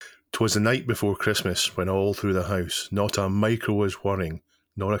'Twas the night before Christmas when all through the house not a micro was whirring,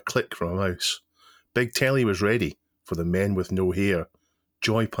 nor a click from a mouse. Big telly was ready for the men with no hair,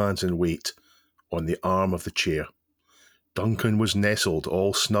 joy pans in weight on the arm of the chair. Duncan was nestled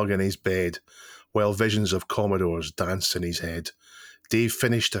all snug in his bed, while visions of Commodores danced in his head. Dave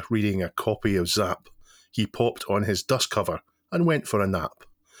finished reading a copy of Zap. He popped on his dust cover and went for a nap.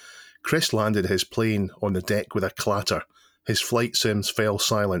 Chris landed his plane on the deck with a clatter. His flight sims fell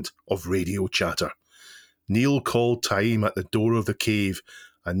silent of radio chatter. Neil called time at the door of the cave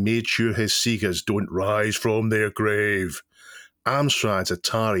and made sure his Segas don't rise from their grave. Amstrad's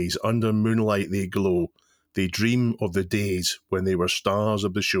Ataris under moonlight they glow. They dream of the days when they were stars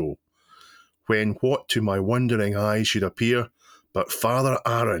of the show. When what to my wondering eyes should appear but Father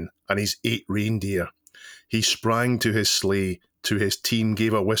Aaron and his 8 reindeer. He sprang to his sleigh, to his team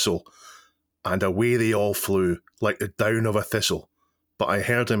gave a whistle, and away they all flew like the down of a thistle. But I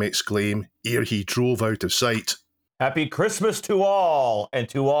heard him exclaim, ere he drove out of sight, Happy Christmas to all, and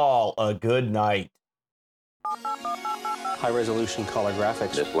to all a good night. High-resolution color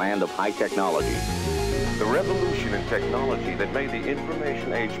graphics. This land of high technology. The revolution in technology that made the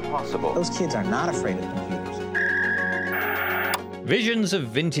information age possible. Those kids are not afraid of computers. Visions of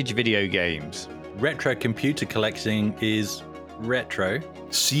vintage video games. Retro computer collecting is retro.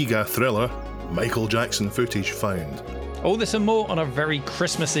 Sega thriller, Michael Jackson footage found. All this and more on a very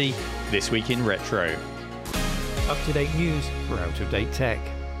Christmassy This Week in Retro. Up-to-date news for out-of-date tech.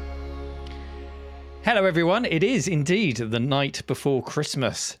 Hello everyone, it is indeed the night before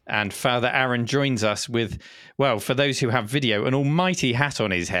Christmas, and Father Aaron joins us with, well, for those who have video, an almighty hat on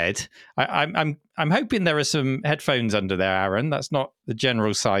his head. I'm hoping there are some headphones under there, Aaron. That's not the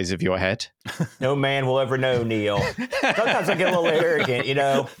general size of your head. No man will ever know, Neil. Sometimes I get a little arrogant, you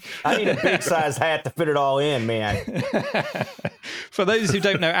know. I need a big size hat to fit it all in, man. For those who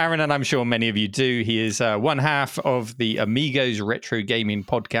don't know Aaron, and I'm sure many of you do, he is one half of the Amigos Retro Gaming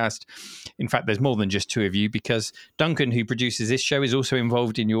Podcast. In fact, there's more than just two of you, because Duncan, who produces this show, is also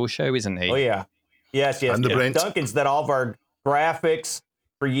involved in your show, isn't he? Oh, yeah. Yes. And the Brent. Duncan's done all of our graphics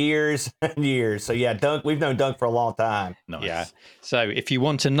for years and years. So, yeah, we've known Dunk for a long time. Nice. Yeah. So if you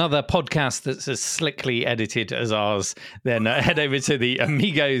want another podcast that's as slickly edited as ours, then head over to the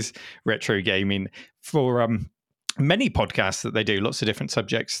Amigos Retro Gaming for many podcasts that they do, lots of different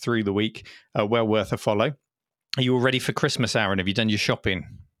subjects through the week. Well worth a follow. Are you all ready for Christmas, Aaron? Have you done your shopping?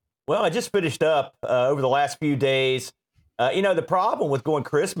 Well, I just finished up over the last few days. The problem with going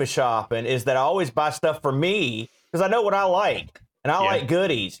Christmas shopping is that I always buy stuff for me because I know what I like. And I like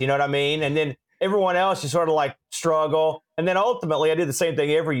goodies, you know what I mean? And then everyone else, you sort of like struggle. And then ultimately, I do the same thing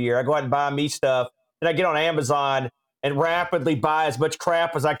every year. I go out and buy me stuff. And I get on Amazon and rapidly buy as much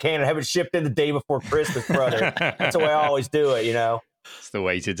crap as I can and have it shipped in the day before Christmas, brother. That's the way I always do it, you know? It's the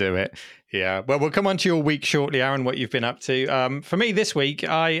way to do it. Yeah. Well, we'll come on to your week shortly, Aaron, what you've been up to. For me this week,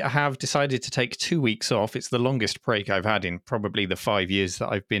 I have decided to take 2 weeks off. It's the longest break I've had in probably the 5 years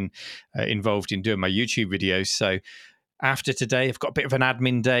that I've been involved in doing my YouTube videos. So after today, I've got a bit of an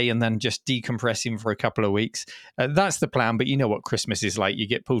admin day and then just decompressing for a couple of weeks. That's the plan. But you know what Christmas is like. You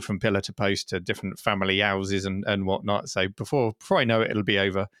get pulled from pillar to post to different family houses and whatnot. So before I know it, it'll be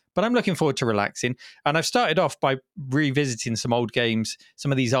over. But I'm looking forward to relaxing. And I've started off by revisiting some old games, some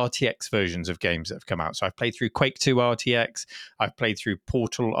of these RTX versions of games that have come out. So I've played through Quake 2 RTX. I've played through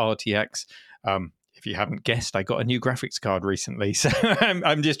Portal RTX. If you haven't guessed, I got a new graphics card recently. So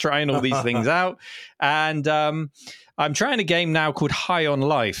I'm just trying all these things out. And I'm trying a game now called High on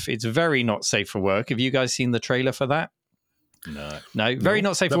Life. It's very not safe for work. Have you guys seen the trailer for that? No, very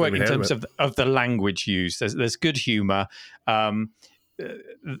not safe for work in terms of the language used. There's good humor.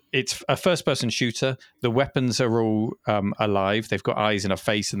 It's a first-person shooter. The weapons are all alive. They've got eyes and a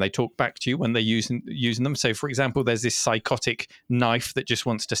face, and they talk back to you when they're using them. So, for example, there's this psychotic knife that just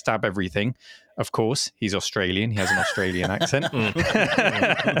wants to stab everything. Of course, he's Australian. He has an Australian accent.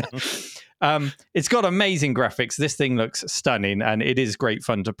 It's got amazing graphics. This thing looks stunning, and it is great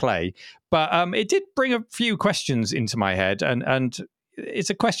fun to play. But it did bring a few questions into my head, and it's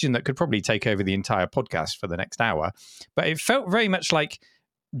a question that could probably take over the entire podcast for the next hour. But it felt very much like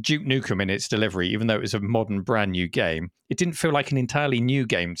Duke Nukem in its delivery, even though it was a modern, brand new game. It didn't feel like an entirely new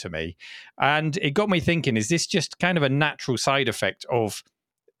game to me. And it got me thinking, is this just kind of a natural side effect of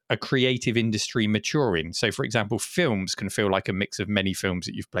a creative industry maturing? So, for example, films can feel like a mix of many films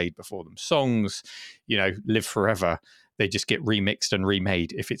that you've played before them. Songs, live forever. They just get remixed and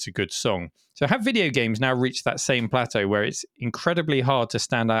remade if it's a good song. So have video games now reached that same plateau where it's incredibly hard to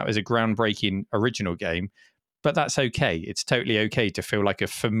stand out as a groundbreaking original game, but that's okay. It's totally okay to feel like a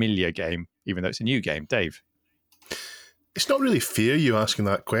familiar game, even though it's a new game. Dave? It's not really fair you asking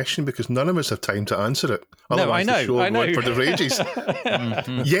that question because none of us have time to answer it. No, Otherwise I know. the show will I know. go on for the ages.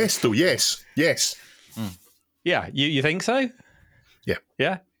 Yes, though. Yes. Yeah, you think so? Yeah.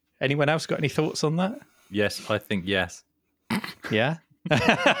 Yeah. Anyone else got any thoughts on that? Yes, I think yes. Yeah.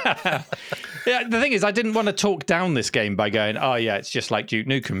 Yeah, the thing is, I didn't want to talk down this game by going, "Oh yeah, it's just like Duke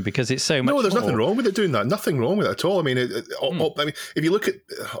Nukem," because it's so much. No, there's more. nothing wrong with it doing that. Nothing wrong with it at all. I mean, I mean, if you look at,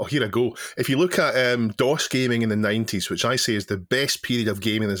 here I go. If you look at DOS gaming in the 90s, which I say is the best period of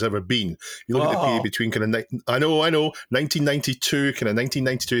gaming there's ever been, you look at the period between kind of, I know, 1992, kind of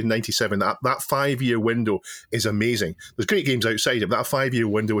 1992 and 97. That 5-year window is amazing. There's great games outside it, but that 5-year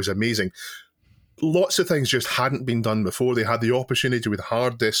window is amazing. Lots of things just hadn't been done before. They had the opportunity with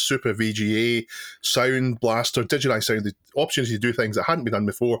hard disk, Super VGA, Sound Blaster, digitized sound, the opportunity to do things that hadn't been done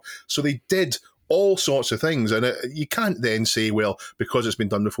before. So they did all sorts of things. And you can't then say, well, because it's been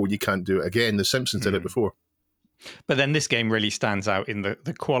done before, you can't do it again. The Simpsons did it before. But then this game really stands out in the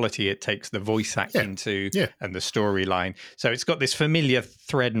quality it takes the voice acting to and the storyline. So it's got this familiar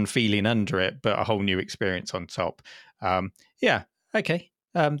thread and feeling under it, but a whole new experience on top. Okay.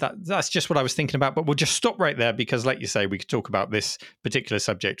 That's just what I was thinking about, but we'll just stop right there because, like you say, we could talk about this particular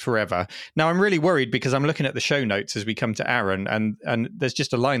subject forever. Now, I'm really worried because I'm looking at the show notes as we come to Aaron, and there's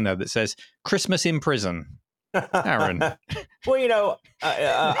just a line there that says "Christmas in prison." Aaron, well, you know,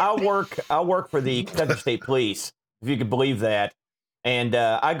 I work for the Kentucky State Police, if you could believe that, and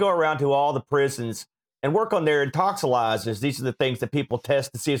I go around to all the prisons and work on their intoxilizers. These are the things that people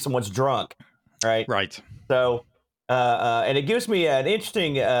test to see if someone's drunk, right? Right. So. And it gives me an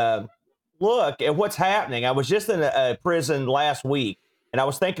interesting look at what's happening. I was just in a prison last week, and I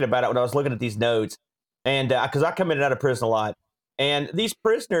was thinking about it when I was looking at these notes, and because I come in and out of prison a lot. And these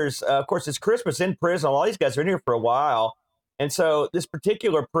prisoners, of course, it's Christmas in prison. All these guys are in here for a while. And so this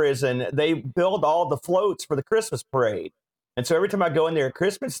particular prison, they build all the floats for the Christmas parade. And so every time I go in there at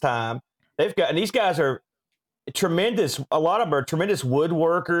Christmas time, and these guys are tremendous. A lot of them are tremendous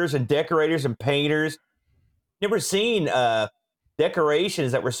woodworkers and decorators and painters. Never seen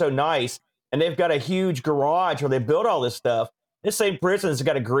decorations that were so nice, and they've got a huge garage where they build all this stuff. This same prison's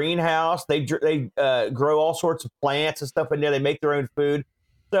got a greenhouse. They grow all sorts of plants and stuff in there. They make their own food.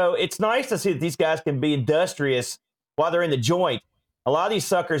 So it's nice to see that these guys can be industrious while they're in the joint. A lot of these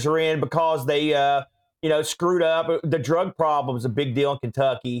suckers are in because they, screwed up. The drug problem is a big deal in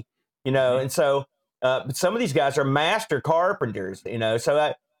Kentucky, and so but some of these guys are master carpenters,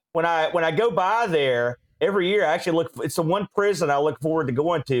 So when I go by there. Every year, I actually it's the one prison I look forward to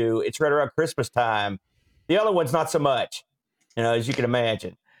going to. It's right around Christmas time. The other one's not so much, as you can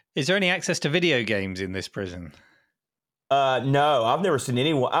imagine. Is there any access to video games in this prison? No, I've never seen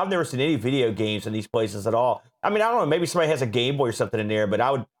any video games in these places at all. I mean, I don't know. Maybe somebody has a Game Boy or something in there, but I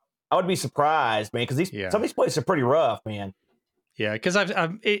would be surprised, man, because some of these places are pretty rough, man. Yeah, because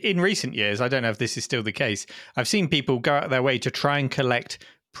I've in recent years, I don't know if this is still the case, I've seen people go out their way to try and collect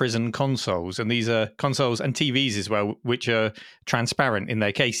prison consoles, and these are consoles and TVs as well, which are transparent in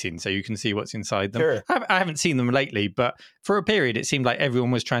their casing, so you can see what's inside them. Sure. I haven't seen them lately, but for a period, it seemed like everyone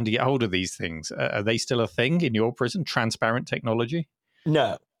was trying to get hold of these things. Are they still a thing in your prison? Transparent technology?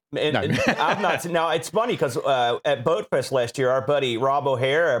 No. And I've not seen. Now it's funny because at Boatfest last year, our buddy Rob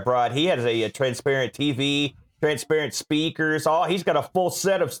O'Hara he had a transparent TV, transparent speakers. He's got a full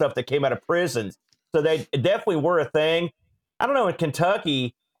set of stuff that came out of prisons, so they definitely were a thing. I don't know, in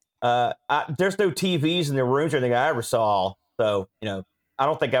Kentucky. There's no TVs in the rooms or anything I ever saw. So, I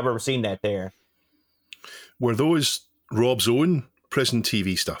don't think I've ever seen that there. Were those Rob's own prison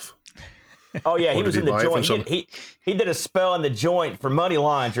TV stuff? Oh, yeah. He was in the joint. He did a spell in the joint for money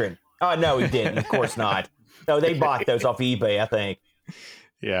laundering. Oh, no, he didn't. Of course not. No, they bought those off eBay, I think.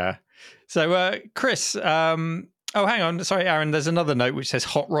 Yeah. So, Chris, hang on. Sorry, Aaron. There's another note which says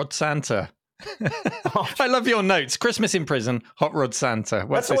Hot Rod Santa. I love your notes. Christmas in prison, Hot Rod Santa.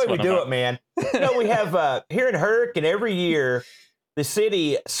 That's the way we do it, man. We have here in Hurricane every year, the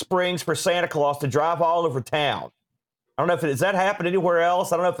city springs for Santa Claus to drive all over town. I don't know if does that happen anywhere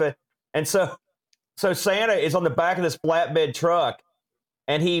else. I don't know if and so Santa is on the back of this flatbed truck,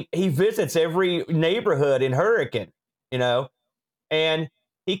 and he visits every neighborhood in Hurricane, and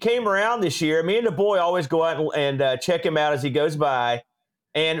he came around this year. Me and the boy always go out and check him out as he goes by.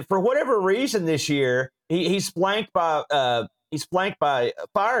 And for whatever reason this year, he's flanked by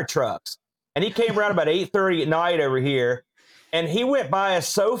fire trucks, and he came around about 8:30 at night over here, and he went by us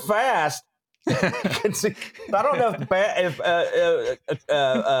so fast. I don't know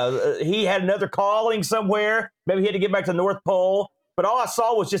if he had another calling somewhere. Maybe he had to get back to the North Pole. But all I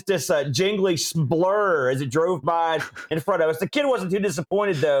saw was just this jingly blur as it drove by in front of us. The kid wasn't too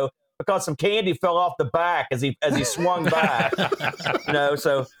disappointed though, because some candy fell off the back as he swung back.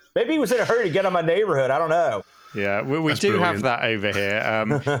 So maybe he was in a hurry to get out of my neighborhood. I don't know. Yeah, we do have that over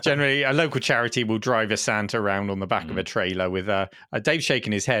here. Generally, a local charity will drive a Santa around on the back of a trailer with Dave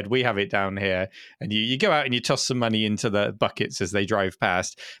shaking his head. We have it down here. And you go out and you toss some money into the buckets as they drive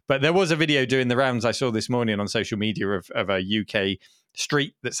past. But there was a video doing the rounds I saw this morning on social media of a UK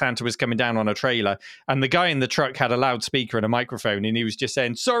street that Santa was coming down on a trailer, and the guy in the truck had a loudspeaker and a microphone, and he was just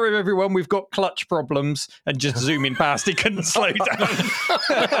saying, "Sorry everyone, we've got clutch problems," and just zooming past. He couldn't slow down.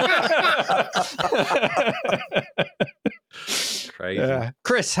 Crazy.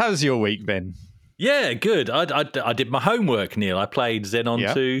 Chris, how's your week been? Yeah, good. I did my homework, Neil. I played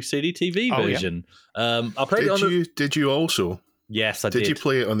Xenon 2 CDTV version. I played Did you also? Yes, I did. Did you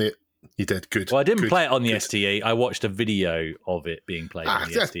play it on the... You did, good. Well, I didn't play it on the good. STE. I watched a video of it being played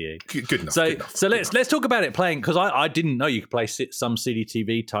on the STE. Good enough. So let's talk about it playing, because I didn't know you could play some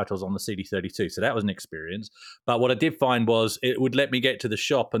CDTV titles on the CD32. So that was an experience. But what I did find was it would let me get to the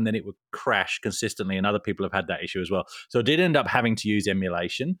shop and then it would crash consistently, and other people have had that issue as well. So I did end up having to use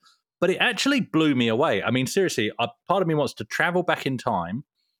emulation, but it actually blew me away. I mean, seriously, part of me wants to travel back in time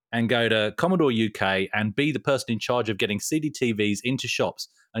and go to Commodore UK and be the person in charge of getting CDTVs into shops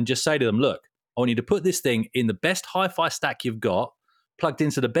and just say to them, look, I want you to put this thing in the best hi-fi stack you've got, plugged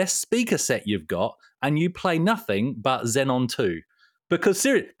into the best speaker set you've got, and you play nothing but Xenon 2. Because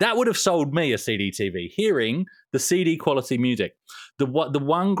seriously, that would have sold me a CDTV, hearing the CD quality music. The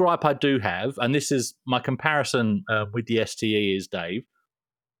one gripe I do have, and this is my comparison with the STE is, Dave,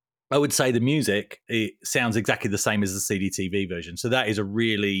 I would say the music, it sounds exactly the same as the CDTV version. So that is a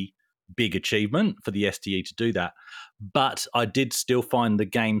really big achievement for the STE to do that. But I did still find the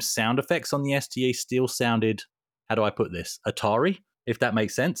game's sound effects on the STE still sounded, how do I put this, Atari, if that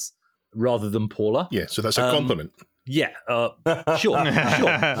makes sense, rather than Paula. Yeah, so that's a compliment. Yeah, sure.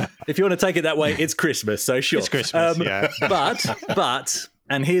 If you want to take it that way, it's Christmas, so sure. It's Christmas, yeah. But,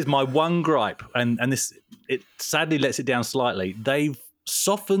 and here's my one gripe, and this, it sadly lets it down slightly. They've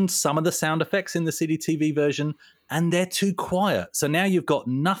softened some of the sound effects in the CDTV version, and they're too quiet. So now you've got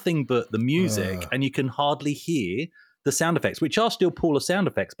nothing but the music, and you can hardly hear the sound effects, which are still Paula sound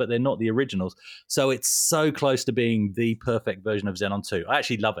effects, but they're not the originals. So it's so close to being the perfect version of Xenon 2. I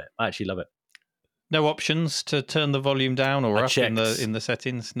actually love it. No options to turn the volume down or up in the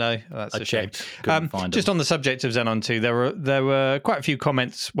settings? No, that's a shame. Couldn't find just them. on the subject of Xenon 2, there were quite a few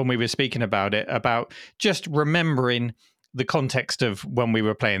comments when we were speaking about it, about just remembering the context of when we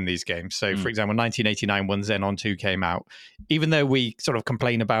were playing these games. So, for example, 1989, when Xenon 2 came out, even though we sort of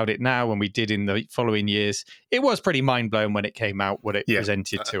complain about it now and we did in the following years, it was pretty mind-blowing when it came out, what it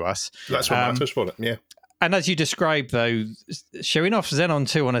presented to us. That's what matters for it, yeah. And as you described, though, showing off Xenon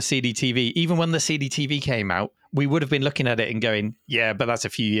 2 on a CDTV, even when the CDTV came out, we would have been looking at it and going, yeah, but that's a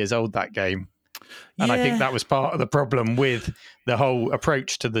few years old, that game. And I think that was part of the problem with the whole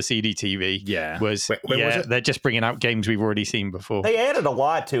approach to the CDTV. Yeah. Was, when was it? They're just bringing out games we've already seen before. They added a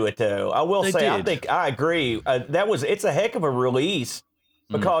lot to it, though. I will say, I think I agree. It's a heck of a release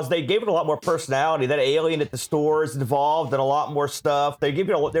because they gave it a lot more personality. That alien at the store is involved in a lot more stuff. They give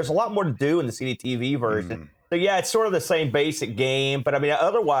you there's a lot more to do in the CDTV version. So yeah, it's sort of the same basic game, but I mean,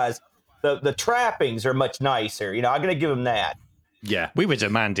 otherwise, the trappings are much nicer. I'm going to give them that. Yeah, we were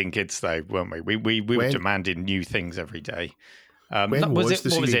demanding kids, though, weren't we? We were demanding new things every day. What was it?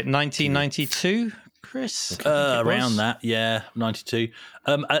 1992, Chris? Around that, yeah, 92.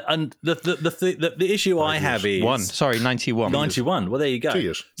 And the issue I have is 91. 91. Well, there you go. 2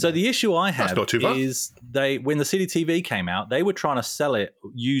 years. So the issue I have not too bad. is when the CDTV came out, they were trying to sell it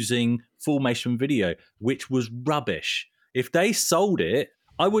using Formation Video, which was rubbish. If they sold it,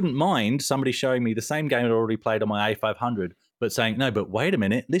 I wouldn't mind somebody showing me the same game I'd already played on my A500. But saying, no, but wait a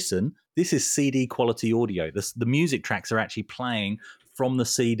minute, listen, this is CD quality audio. The music tracks are actually playing from the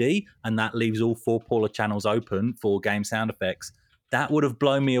CD, and that leaves all 4 Paula channels open for game sound effects. That would have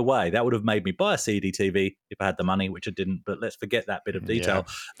blown me away. That would have made me buy a CDTV if I had the money, which I didn't, but let's forget that bit of detail.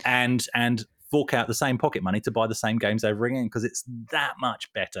 Yeah. And fork out the same pocket money to buy the same games over again, because it's that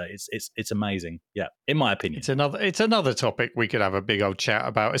much better. It's amazing. Yeah, in my opinion. It's another topic we could have a big old chat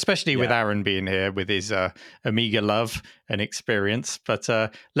about, especially with Aaron being here with his Amiga love and experience. But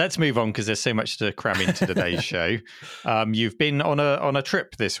let's move on, because there's so much to cram into today's show. You've been on a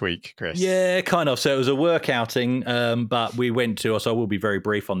trip this week, Chris. Yeah, kind of. So it was a work outing, but we went to, so I will be very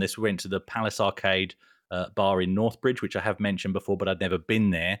brief on this. We went to the Palace Arcade bar in Northbridge, which I have mentioned before, but I'd never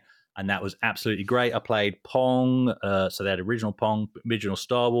been there. And that was absolutely great. I played Pong, so they had original Pong, original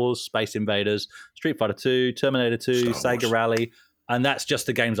Star Wars, Space Invaders, Street Fighter 2, Terminator 2, Sega Rally, and that's just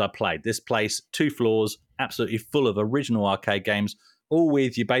the games I played. This place, 2 floors, absolutely full of original arcade games, all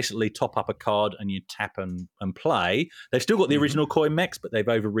with you basically top up a card and you tap and play. They've still got the original coin mechs, but they've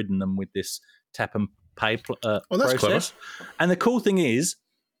overridden them with this tap and pay that's process. clever. And the cool thing is,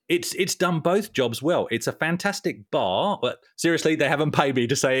 it's done both jobs well. It's a fantastic bar, but seriously, they haven't paid me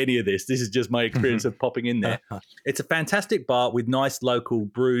to say any of this. This is just my experience of popping in there. It's a fantastic bar with nice local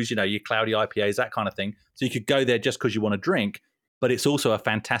brews, your cloudy IPAs, that kind of thing. So you could go there just because you want to drink, but it's also a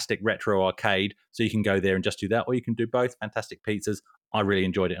fantastic retro arcade. So you can go there and just do that, or you can do both. Fantastic pizzas. I really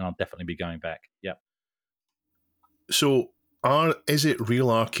enjoyed it, and I'll definitely be going back. Yep. So is it real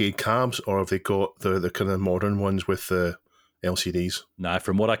arcade cabs, or have they got the kind of modern ones with the LCDs? No,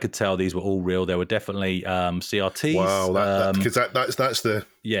 from what I could tell, these were all real. There were definitely CRTs. Wow, because that's the...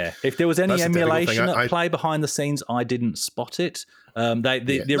 Yeah, if there was any emulation at play behind the scenes, I didn't spot it.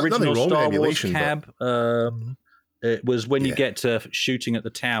 The original Star Wars cab, it was when you get to shooting at the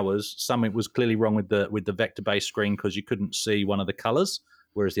towers, something was clearly wrong with the vector-based screen because you couldn't see one of the colours,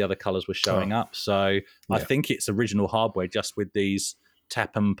 whereas the other colours were showing up. So I think it's original hardware just with these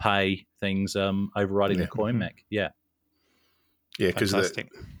tap and pay things overriding the coin mech. Yeah. Yeah, because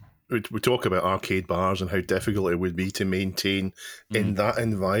we talk about arcade bars and how difficult it would be to maintain in that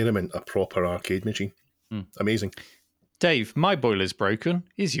environment a proper arcade machine. Amazing. Dave, my boiler's broken.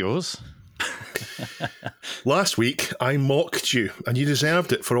 Is yours? Last week, I mocked you, and you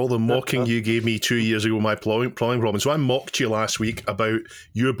deserved it for all the mocking you gave me 2 years ago, my plumbing problem. So I mocked you last week about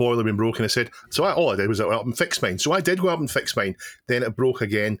your boiler being broken. I said, all I did was go up and fix mine. So I did go up and fix mine. Then it broke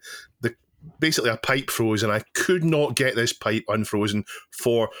again. Basically, a pipe froze, and I could not get this pipe unfrozen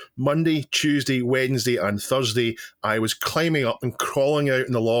for Monday, Tuesday, Wednesday, and Thursday. I was climbing up and crawling out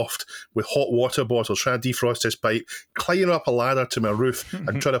in the loft with hot water bottles, trying to defrost this pipe, climbing up a ladder to my roof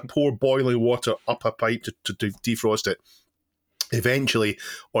and trying to pour boiling water up a pipe to defrost it. Eventually,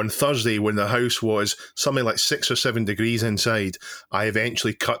 on Thursday, when the house was something like 6 or 7 degrees inside, I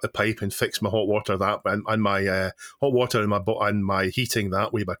eventually cut the pipe and fixed my hot water and my hot water and my heating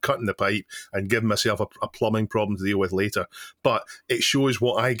that way by cutting the pipe and giving myself a plumbing problem to deal with later. But it shows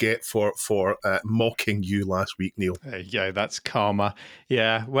what I get for mocking you last week, Neil. There you go. That's karma.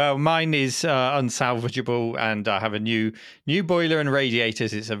 Yeah. Well, mine is unsalvageable, and I have a new boiler and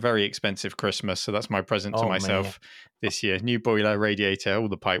radiators. It's a very expensive Christmas, so that's my present to myself. This year, new boiler, radiator, all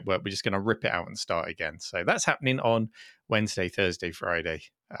the pipe work. We're just going to rip it out and start again. So that's happening on Wednesday, Thursday, Friday.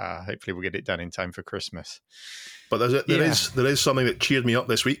 Hopefully we'll get it done in time for Christmas. But there is something that cheered me up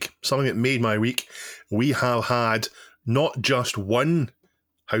this week, something that made my week. We have had not just one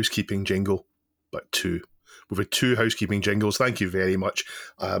housekeeping jingle, but two. We've had 2 housekeeping jingles. Thank you very much.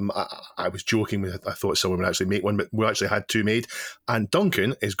 I was joking. I thought someone would actually make one, but we actually had 2 made. And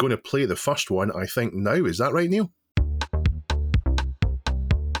Duncan is going to play the first one, I think, now. Is that right, Neil?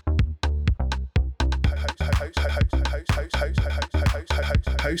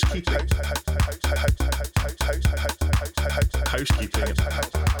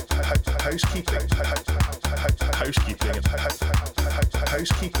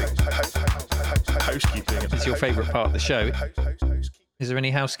 Housekeeping. It's your favourite part of the show. Is there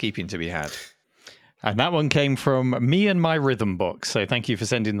any housekeeping to be had? And that one came from me and my rhythm box. So thank you for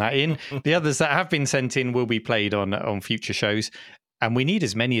sending that in. The others that have been sent in will be played on future shows. And we need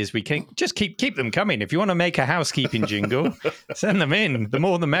as many as we can. Just keep them coming. If you want to make a housekeeping jingle, send them in. The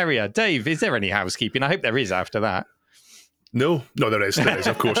more the merrier. Dave, is there any housekeeping? I hope there is after that. No, there is,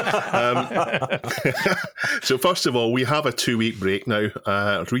 of course. So first of all, we have a 2-week break now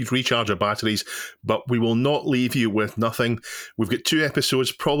to recharge our batteries, but we will not leave you with nothing. We've got 2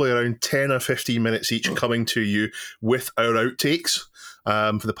 episodes, probably around 10 or 15 minutes each, coming to you with our outtakes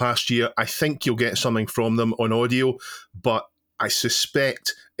for the past year. I think you'll get something from them on audio, but I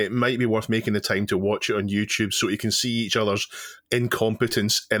suspect it might be worth making the time to watch it on YouTube so you can see each other's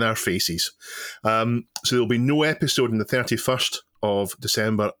incompetence in our faces. So there'll be no episode on the 31st of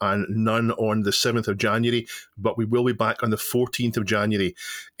December and none on the 7th of January, but we will be back on the 14th of January.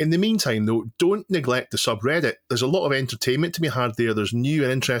 In the meantime, though, don't neglect the subreddit. There's a lot of entertainment to be had there. There's new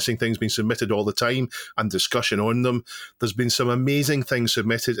and interesting things being submitted all the time and discussion on them. There's been some amazing things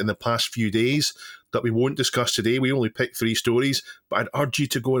submitted in the past few days that we won't discuss today. We only picked 3 stories, but I'd urge you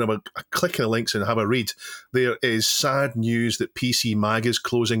to go and have a click on the links and have a read. There is sad news that PC Mag is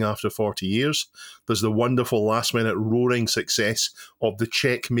closing after 40 years. There's the wonderful last-minute roaring success of the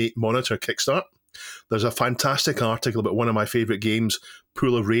Checkmate Monitor Kickstart. There's a fantastic article about one of my favourite games,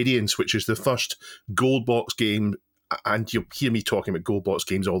 Pool of Radiance, which is the first gold box game, and you'll hear me talking about gold box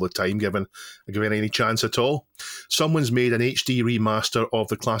games all the time, given any chance at all. Someone's made an HD remaster of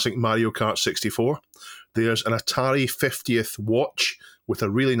the classic Mario Kart 64. There's an Atari 50th watch with a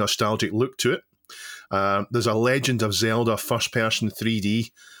really nostalgic look to it. There's a Legend of Zelda first-person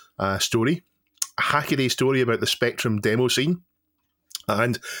 3D story, a hackaday story about the Spectrum demo scene,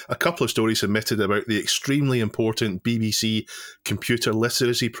 and a couple of stories submitted about the extremely important BBC computer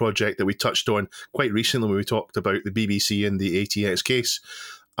literacy project that we touched on quite recently when we talked about the BBC and the ATX case.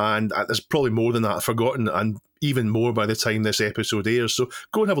 And there's probably more than that I've forgotten, and even more by the time this episode airs. So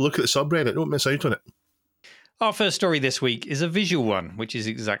go and have a look at the subreddit. Don't miss out on it. Our first story this week is a visual one, which is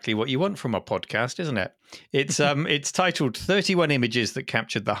exactly what you want from a podcast, isn't it? It's titled 31 Images That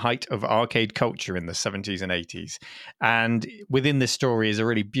Captured the Height of Arcade Culture in the 70s and 80s. And within this story is a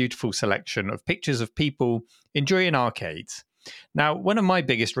really beautiful selection of pictures of people enjoying arcades. Now, one of my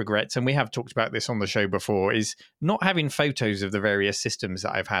biggest regrets, and we have talked about this on the show before, is not having photos of the various systems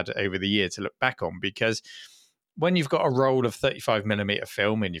that I've had over the year to look back on, because when you've got a roll of 35mm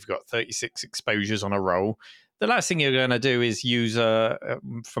film and you've got 36 exposures on a roll, the last thing you're going to do is use,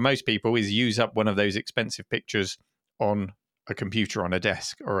 for most people, is use up one of those expensive pictures on a computer on a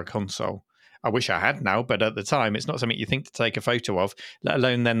desk or a console. I wish I had now, but at the time, it's not something you think to take a photo of, let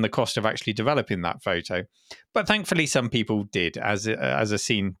alone then the cost of actually developing that photo. But thankfully, some people did, as is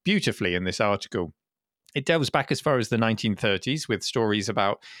seen beautifully in this article. It delves back as far as the 1930s with stories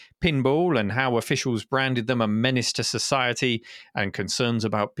about pinball and how officials branded them a menace to society and concerns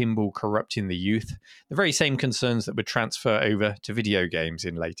about pinball corrupting the youth, the very same concerns that would transfer over to video games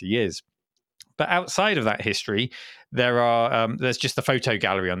in later years. But outside of that history, there's just the photo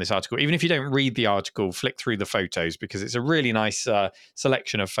gallery on this article. Even if you don't read the article, flick through the photos because it's a really nice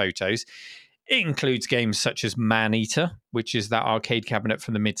selection of photos. It includes games such as Man-Eater, which is that arcade cabinet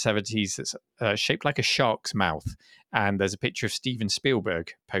from the mid-70s that's shaped like a shark's mouth. And there's a picture of Steven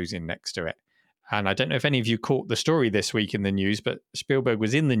Spielberg posing next to it. And I don't know if any of you caught the story this week in the news, but Spielberg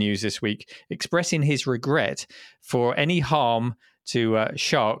was in the news this week expressing his regret for any harm to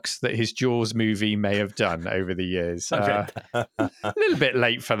sharks that his Jaws movie may have done over the years. A little bit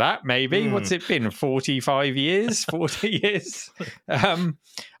late for that, maybe. What's it been, 45 years, 40 years?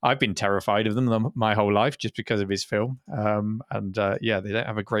 I've been terrified of them my whole life just because of his film. Yeah, they don't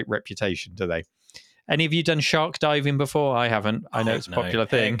have a great reputation, do they? Any of you done shark diving before? I haven't. I know it's a popular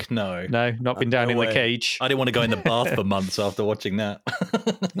thing. Heck no. No, not been down in way. the cage. I didn't want to go in the bath for months after watching that.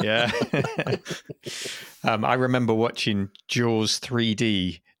 Yeah. I remember watching Jaws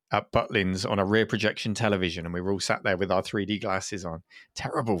 3D at Butlins on a rear projection television, and we were all sat there with our 3D glasses on.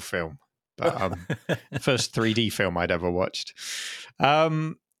 Terrible film. But first 3D film I'd ever watched.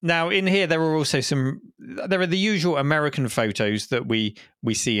 Now, in here, there are the usual American photos that we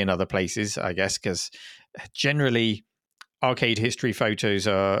see in other places, I guess, because generally arcade history photos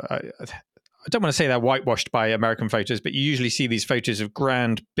are, I don't want to say they're whitewashed by American photos, but you usually see these photos of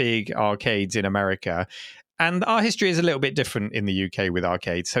grand, big arcades in America. And our history is a little bit different in the UK with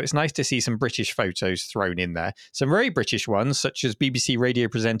arcades. So it's nice to see some British photos thrown in there. Some very British ones, such as BBC radio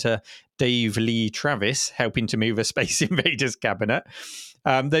presenter Dave Lee Travis helping to move a Space Invaders cabinet.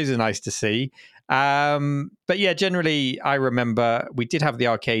 Those are nice to see. But yeah, generally, I remember we did have the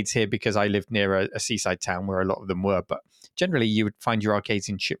arcades here because I lived near a seaside town where a lot of them were. But generally, you would find your arcades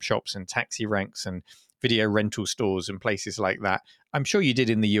in chip shops and taxi ranks and video rental stores and places like that. I'm sure you did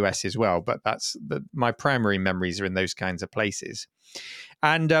in the US as well, but my primary memories are in those kinds of places.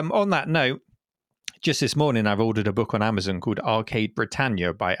 And on that note, just this morning, I've ordered a book on Amazon called Arcade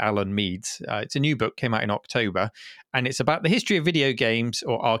Britannia by Alan Meads. It's a new book, came out in October, and it's about the history of video games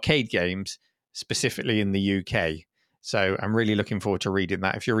or arcade games, specifically in the UK. So I'm really looking forward to reading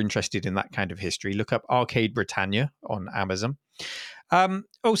that. If you're interested in that kind of history, look up Arcade Britannia on Amazon.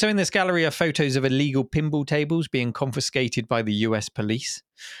 Also in this gallery are photos of illegal pinball tables being confiscated by the US police.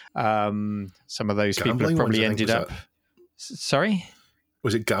 Some of those people have probably ended up... Sorry?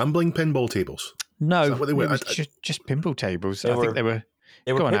 Was it gambling pinball tables? No, it was just pinball tables. I think they were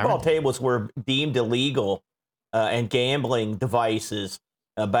pinball tables were deemed illegal and gambling devices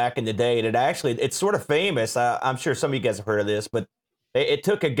back in the day. And it's sort of famous. I'm sure some of you guys have heard of this, but it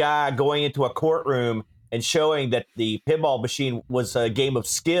took a guy going into a courtroom and showing that the pinball machine was a game of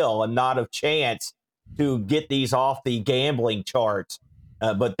skill and not of chance to get these off the gambling charts.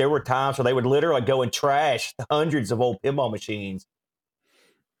 But there were times where they would literally go and trash hundreds of old pinball machines.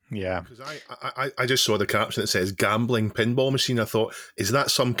 Yeah. Because I just saw the caption that says gambling pinball machine. I thought, is that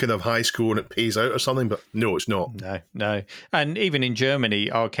some kind of high score and it pays out or something? But no, it's not. No. And even in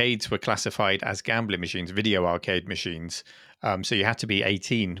Germany, arcades were classified as gambling machines, video arcade machines. So you had to be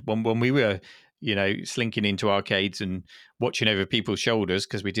 18. When we were, slinking into arcades and watching over people's shoulders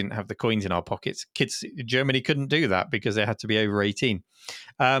because we didn't have the coins in our pockets, kids in Germany couldn't do that because they had to be over 18.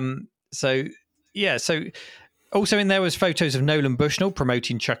 So also in there was photos of Nolan Bushnell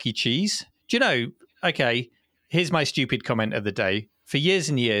promoting Chuck E. Cheese. Do you know, okay, here's my stupid comment of the day. For years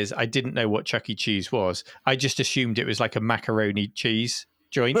and years, I didn't know what Chuck E. Cheese was. I just assumed it was like a macaroni cheese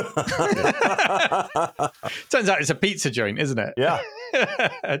joint. Turns out it's a pizza joint, isn't it? Yeah.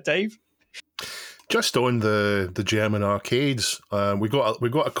 Dave? Just on the German arcades, we got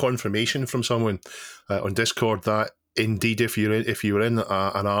a confirmation from someone on Discord that indeed, if you were in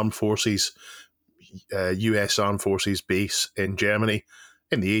an armed forces, US armed forces base in Germany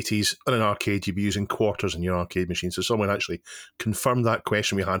in the 80s, in an arcade, you'd be using quarters in your arcade machine. So someone actually confirmed that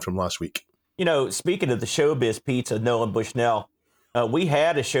question we had from last week. You know, speaking of the Showbiz Pizza, Nolan Bushnell, we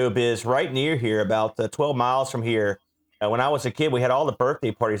had a Showbiz right near here, about 12 miles from here. When I was a kid, we had all the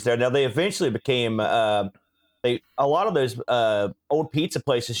birthday parties there. Now, they eventually became, a lot of those old pizza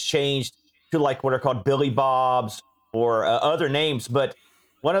places changed to like what are called Billy Bob's or other names. But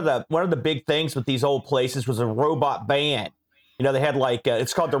one of the big things with these old places was a robot band. You know, they had like,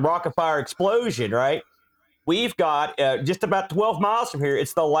 it's called the Rockafire Explosion, right? We've got just about 12 miles from here.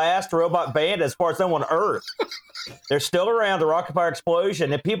 It's the last robot band as far as I know on Earth. They're still around, the Rockafire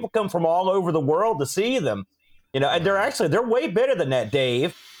Explosion, and people come from all over the world to see them. You know, and they're way better than that,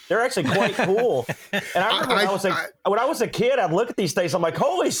 Dave. They're actually quite cool. And I remember when I was a kid, I'd look at these things. I'm like,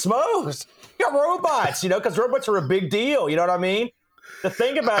 holy smokes, you got robots, you know, because robots are a big deal. You know what I mean? The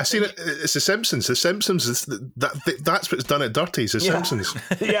thing about I've seen it. It's The Simpsons. The Simpsons is that's what's done it dirty. It's The Simpsons.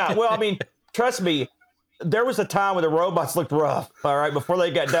 Yeah. Well, I mean, trust me. There was a time when the robots looked rough. All right, before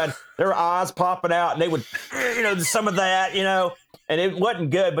they got done, their eyes popping out, and they would, you know, some of that, you know, and it wasn't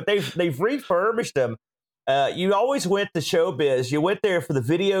good. But they've refurbished them. You always went to Showbiz. You went there for the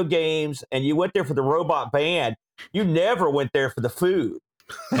video games, and you went there for the robot band. You never went there for the food.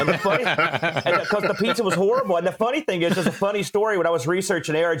 And the funny, because the pizza was horrible. And the funny thing is, there's a funny story. When I was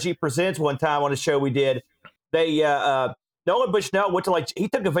researching ARG Presents one time on a show we did, they Nolan Bushnell went to he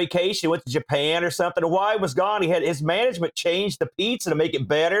took a vacation, went to Japan or something. And while he was gone, his management changed the pizza to make it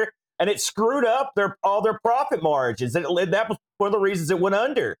better, and it screwed up all their profit margins. And that was one of the reasons it went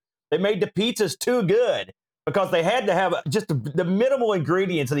under. They made the pizzas too good because they had to have just the minimal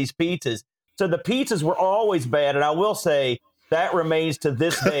ingredients of these pizzas. So the pizzas were always bad. And I will say that remains to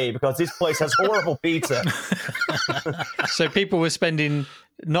this day because this place has horrible pizza. So people were spending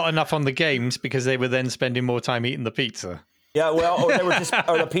not enough on the games because they were then spending more time eating the pizza. Yeah, well, or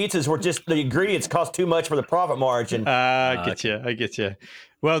the pizzas were just, the ingredients cost too much for the profit margin. I get you.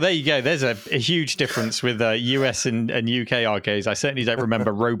 Well, there you go. There's a huge difference with US and UK arcades. I certainly don't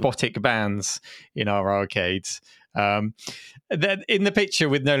remember robotic bands in our arcades. In the picture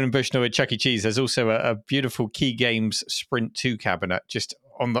with Nolan Bushnell at Chuck E. Cheese, there's also a beautiful Key Games Sprint 2 cabinet just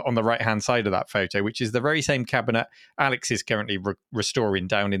on the right-hand side of that photo, which is the very same cabinet Alex is currently restoring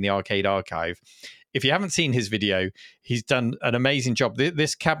down in the arcade archive. If you haven't seen his video, he's done an amazing job.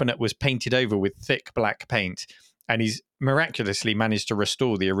 This cabinet was painted over with thick black paint, and he's miraculously managed to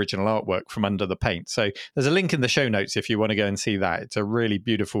restore the original artwork from under the paint. So there's a link in the show notes if you want to go and see that. It's a really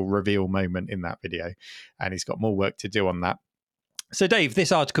beautiful reveal moment in that video, and he's got more work to do on that. So Dave,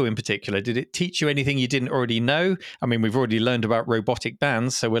 this article in particular, did it teach you anything you didn't already know? I mean, we've already learned about robotic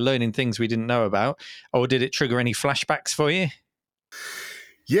bands, so we're learning things we didn't know about. Or did it trigger any flashbacks for you?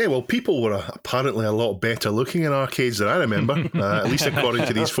 Yeah, well, people were apparently a lot better looking in arcades than I remember, at least according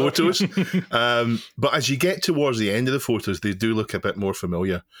to these photos. But as you get towards the end of the photos, they do look a bit more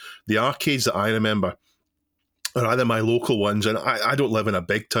familiar. The arcades that I remember are either my local ones, and I don't live in a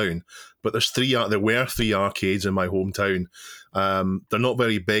big town, but there were three arcades in my hometown. They're not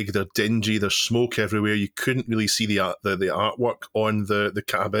very big, they're dingy, there's smoke everywhere. You couldn't really see the artwork on the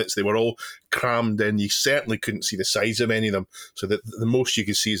cabinets. They were all crammed in. You certainly couldn't see the size of any of them. So the most you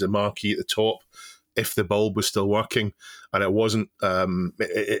could see is a marquee at the top if the bulb was still working, and it wasn't.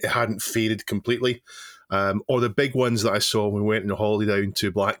 It hadn't faded completely. Or the big ones that I saw when we went on a holiday down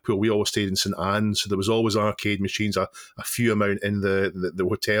to Blackpool, we always stayed in St Anne's, so there was always arcade machines, a few amount in the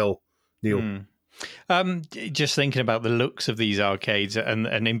hotel, Neil. Just thinking about the looks of these arcades, and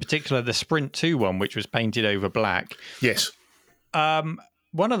in particular the Sprint 2 one, which was painted over black. Yes.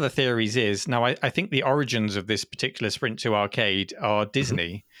 One of the theories is, now I think the origins of this particular Sprint 2 arcade are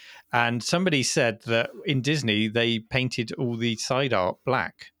Disney, and somebody said that in Disney they painted all the side art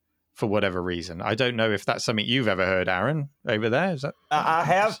black for whatever reason. I don't know if that's something you've ever heard, Aaron, over there. Is that? I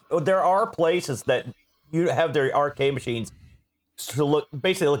have. There are places that you have their arcade machines to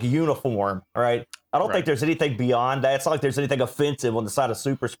basically look uniform. All right. I don't think there's anything beyond that. It's not like there's anything offensive on the side of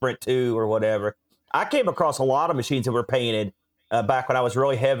Super Sprint 2 or whatever. I came across a lot of machines that were painted back when I was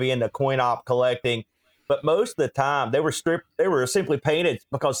really heavy into coin op collecting. But most of the time they were stripped. They were simply painted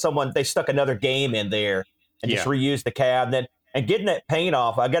because they stuck another game in there and just reused the cabinet. And getting that paint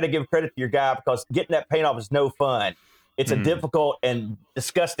off, I got to give credit to your guy, because getting that paint off is no fun. It's a difficult and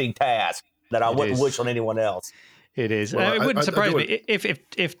disgusting task that I wouldn't wish on anyone else. It is. Well, it wouldn't surprise me me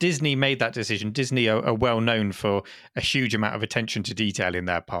if Disney made that decision. Disney are well known for a huge amount of attention to detail in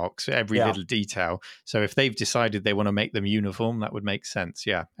their parks, every little detail. So if they've decided they want to make them uniform, that would make sense.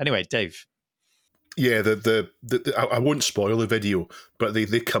 Yeah. Anyway, Dave. Yeah, I won't spoil the video, but they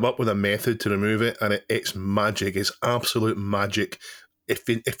come up with a method to remove it, and it's magic. It's absolute magic. If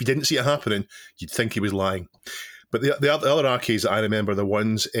you didn't see it happening, you'd think he was lying. But the other arcades that I remember, the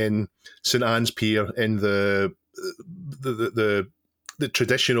ones in St Anne's Pier, in the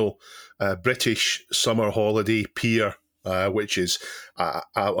traditional British summer holiday pier, which is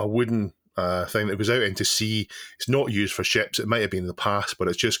a wooden thing that goes out into sea. It's not used for ships. It might have been in the past, but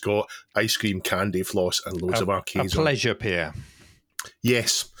it's just got ice cream, candy, floss, and loads of arcades. A pleasure pier.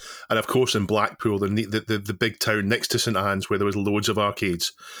 Yes, and of course in Blackpool, the big town next to St Anne's, where there was loads of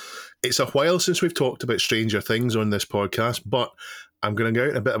arcades. It's a while since we've talked about Stranger Things on this podcast, but I'm going to go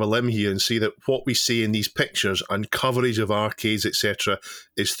out on a bit of a limb here and say that what we see in these pictures and coverage of arcades, etc.,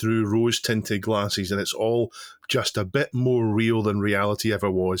 is through rose-tinted glasses, and it's all just a bit more real than reality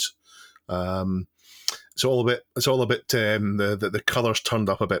ever was. It's all a bit. The colours turned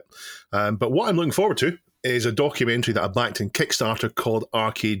up a bit. But what I'm looking forward to is a documentary that I backed in Kickstarter called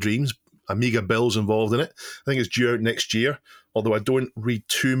Arcade Dreams. Amiga Bill's involved in it. I think it's due out next year, although I don't read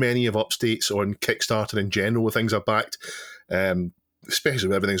too many of updates on Kickstarter in general with things I've backed, especially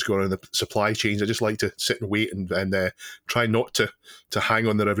when everything's going on in the supply chains. I just like to sit and wait and try not to hang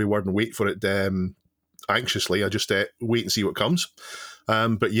on their every word and wait for it anxiously. I just wait and see what comes.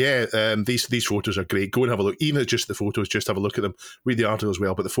 But yeah, these photos are great. Go and have a look. Even if it's just the photos, just have a look at them. Read the article as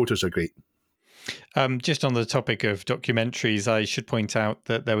well, but the photos are great. Just on the topic of documentaries, I should point out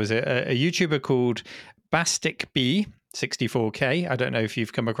that there was a YouTuber called Bastic B 64K. I don't know if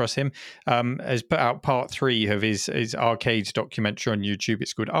you've come across him. Has put out part 3 of his Arcades documentary on YouTube.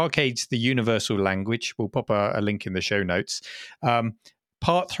 It's called Arcades: The Universal Language. We'll pop a link in the show notes.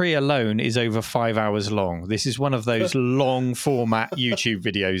 Part 3 alone is over 5 hours long. This is one of those long format YouTube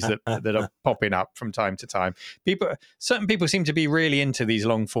videos that are popping up from time to time. Certain people seem to be really into these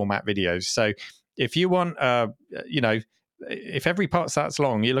long format videos. So if you want, if every part's that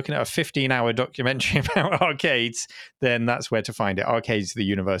long, you're looking at a 15-hour documentary about arcades, then that's where to find it. Arcades: The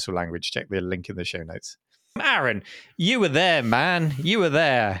Universal Language. Check the link in the show notes. Aaron, you were there, man. You were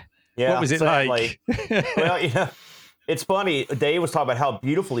there. Yeah, what was it like? Well, it's funny. Dave was talking about how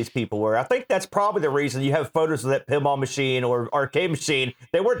beautiful these people were. I think that's probably the reason you have photos of that pinball machine or arcade machine.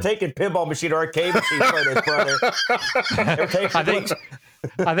 They weren't taking pinball machine or arcade machine photos, brother. They were taking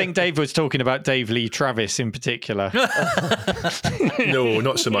I think Dave was talking about Dave Lee Travis in particular. No,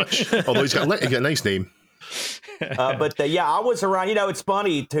 not so much. Although he's got a nice name. But I was around. It's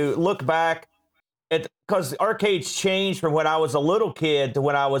funny to look back at, because arcades changed from when I was a little kid to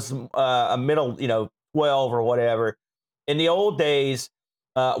when I was a middle, 12 or whatever. In the old days,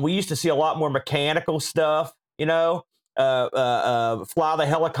 we used to see a lot more mechanical stuff, fly the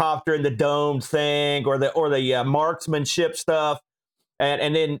helicopter in the domed thing, or the marksmanship stuff,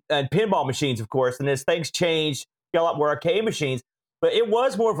 and then pinball machines, of course. And as things changed, you got a lot more arcade machines. But it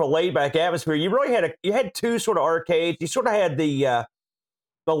was more of a laid back atmosphere. You really had two sort of arcades. You sort of had the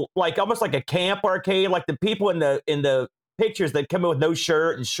like almost like a camp arcade, like the people in the pictures that come in with no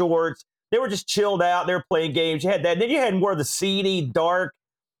shirt and shorts. They were just chilled out. They were playing games. You had that. And then you had more of the seedy, dark,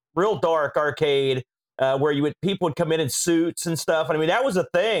 real dark arcade where people would come in suits and stuff. And I mean, that was a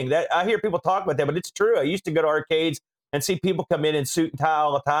thing. That I hear people talk about that, but it's true. I used to go to arcades and see people come in suit and tie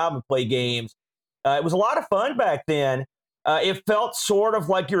all the time and play games. It was a lot of fun back then. It felt sort of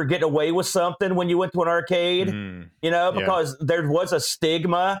like you were getting away with something when you went to an arcade, because there was a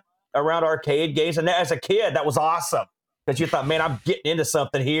stigma around arcade games. And as a kid, that was awesome. Because you thought, man, I'm getting into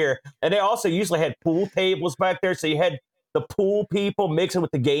something here. And they also usually had pool tables back there. So you had the pool people mixing with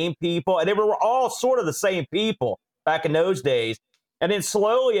the game people. And they were all sort of the same people back in those days. And then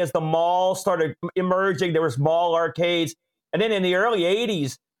slowly, as the mall started emerging, there was mall arcades. And then in the early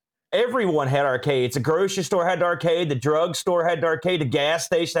 80s, everyone had arcades. The grocery store had an arcade. The drugstore had an arcade. The gas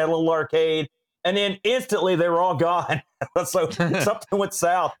station had a little arcade. And then instantly, they were all gone. So something went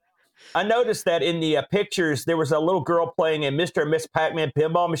south. I noticed that in the pictures, there was a little girl playing a Mr. and Miss Pac-Man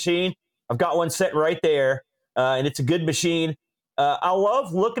pinball machine. I've got one sitting right there, and it's a good machine. I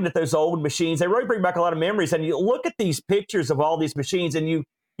love looking at those old machines. They really bring back a lot of memories. And you look at these pictures of all these machines, and you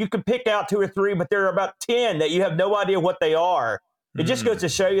can pick out 2 or 3, but there are about 10 that you have no idea what they are. It just goes to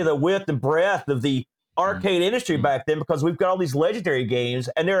show you the width and breadth of the arcade industry back then, because we've got all these legendary games,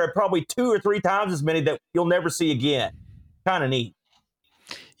 and there are probably 2 or 3 times as many that you'll never see again. kind of neat.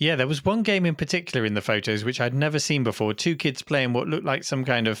 Yeah, there was one game in particular in the photos which I'd never seen before. Two kids playing what looked like some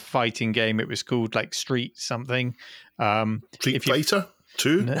kind of fighting game. It was called like Street something. Street Fighter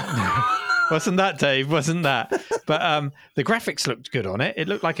 2? No. Wasn't that, Dave? Wasn't that? But the graphics looked good on it. It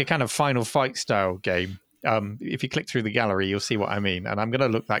looked like a kind of Final Fight style game. If you click through the gallery, you'll see what I mean. And I'm going to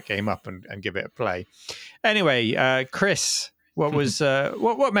look that game up and give it a play. Anyway, Chris, what was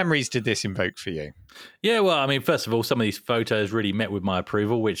what memories did this invoke for you? Yeah, well, I mean, first of all, some of these photos really met with my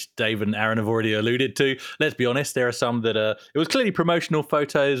approval, which Dave and Aaron have already alluded to. Let's be honest, there are some that it was clearly promotional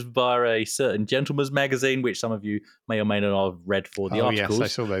photos via a certain gentleman's magazine, which some of you may or may not have read for the articles. Yes, I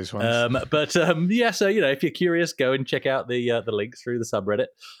saw those ones. Yeah, so, if you're curious, go and check out the links through the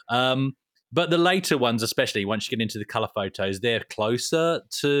subreddit. But the later ones, especially once you get into the color photos, they're closer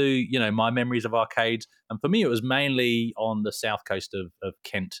to, my memories of arcades. And for me, it was mainly on the south coast of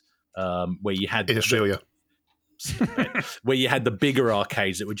Kent, where you had in Australia, where you had the bigger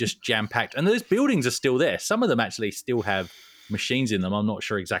arcades that were just jam packed, and those buildings are still there. Some of them actually still have machines in them. I'm not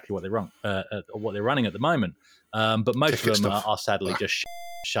sure exactly what they're running at the moment, but most of them are sadly just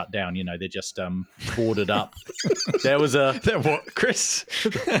shut down. They're just boarded up. There was what, Chris?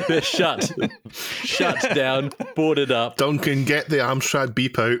 They're shut down, boarded up. Duncan, get the Amstrad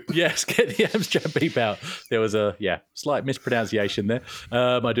beep out. Yes, get the Amstrad beep out. There was a slight mispronunciation there.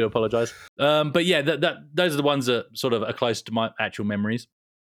 I do apologise. But yeah, those are the ones that sort of are close to my actual memories.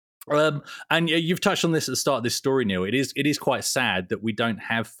 And you've touched on this at the start of this story, Neil. It is quite sad that we don't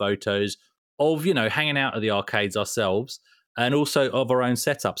have photos of hanging out at the arcades ourselves. And also of our own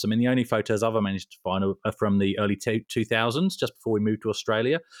setups. I mean, the only photos I've managed to find are from the early 2000s, just before we moved to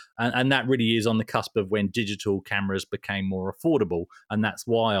Australia. And that really is on the cusp of when digital cameras became more affordable. And that's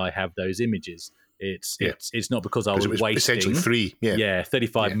why I have those images. It's not because I was wasting. Essentially free. Yeah,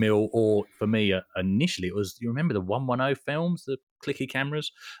 35 mil. Or for me, initially, it was, you remember the 110 films, the clicky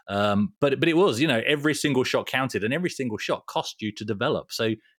cameras? But it was, every single shot counted. And every single shot cost you to develop.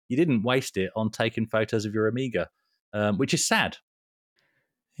 So you didn't waste it on taking photos of your Amiga. Which is sad.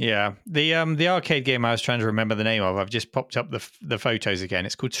 Yeah, the arcade game I was trying to remember the name of, I've just popped up the photos again.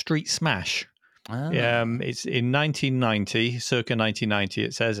 It's called Street Smash. It's in 1990, circa 1990.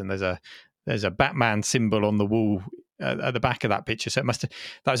 It says, and there's a Batman symbol on the wall at the back of that picture. So that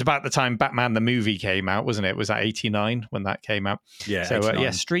was about the time Batman the movie came out, wasn't it? Was that 89 when that came out? Yeah. So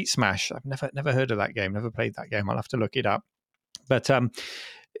Street Smash. I've never heard of that game. Never played that game. I'll have to look it up. But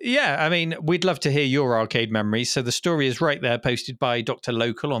yeah, I mean, we'd love to hear your arcade memories. So the story is right there, posted by Dr.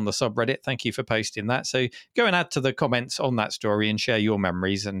 Local on the subreddit. Thank you for posting that. So go and add to the comments on that story and share your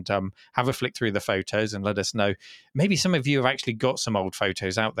memories and have a flick through the photos and let us know. Maybe some of you have actually got some old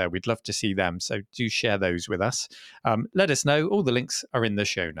photos out there. We'd love to see them. So do share those with us. Let us know. All the links are in the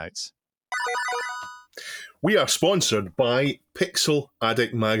show notes. We are sponsored by Pixel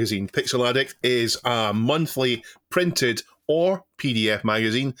Addict magazine. Pixel Addict is a monthly printed or PDF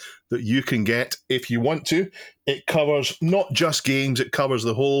magazine that you can get if you want to. It covers not just games; it covers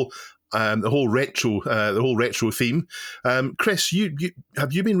the whole retro theme. Chris, you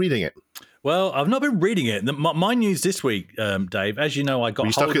have you been reading it? Well, I've not been reading it. My news this week, Dave, as you know, I got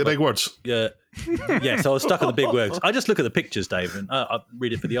stuck at the big words. Yes, I was stuck at the big words. I just look at the pictures, Dave, and I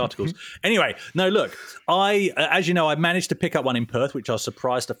read it for the articles. Anyway, no, look, as you know, I managed to pick up one in Perth, which I was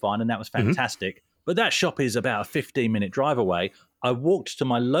surprised to find, and that was fantastic. Mm-hmm. But that shop is about a 15-minute drive away. I walked to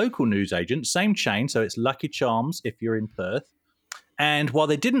my local newsagent, same chain, so it's Lucky Charms if you're in Perth. And while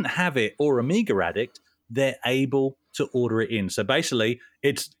they didn't have it or Amiga Addict, they're able to order it in. So basically,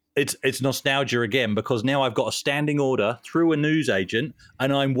 it's nostalgia again, because now I've got a standing order through a newsagent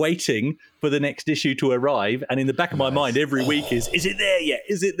and I'm waiting for the next issue to arrive. And in the back of my mind every week is it there yet?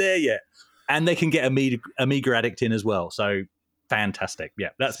 Is it there yet? And they can get Amiga Addict in as well. So fantastic. Yeah,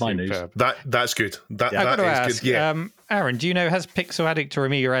 that's my news. That's good. That I've got to is ask, good. Yeah. Aaron, do you know, has Pixel Addict or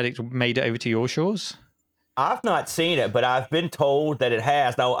Amiga Addict made it over to your shores? I've not seen it, but I've been told that it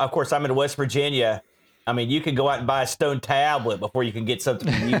has. Now, of course, I'm in West Virginia. I mean, you can go out and buy a stone tablet before you can get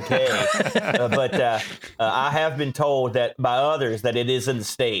something from the UK. But I have been told that by others that it is in the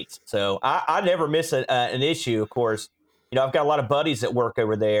States. So I never miss an issue, of course. I've got a lot of buddies that work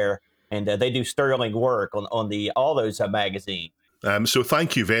over there, and they do sterling work on all those magazines. So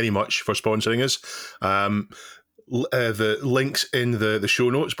thank you very much for sponsoring us. The link's in the show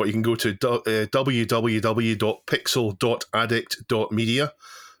notes, but you can go to www.pixel.addict.media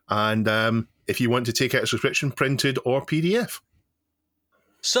and if you want to take out a subscription, printed or PDF.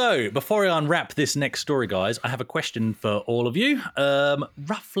 So, before I unwrap this next story, guys, I have a question for all of you.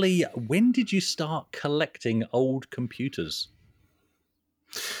 Roughly, when did you start collecting old computers?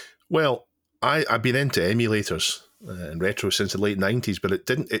 Well, I've been into emulators and retro since the late 90s, but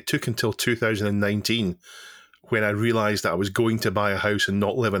it took until 2019 when I realised that I was going to buy a house and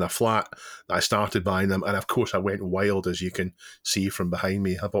not live in a flat that I started buying them. And of course I went wild, as you can see from behind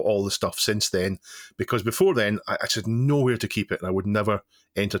me. I bought all the stuff since then, because before then I just had nowhere to keep it, and I would never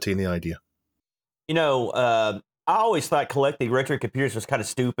entertain the idea. I always thought collecting retro computers was kind of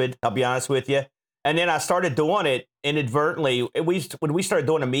stupid, I'll be honest with you. And then I started doing it inadvertently. When we started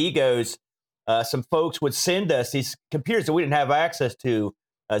doing Amigos, some folks would send us these computers that we didn't have access to,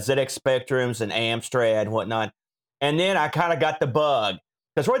 ZX Spectrums and Amstrad and whatnot. And then I kind of got the bug,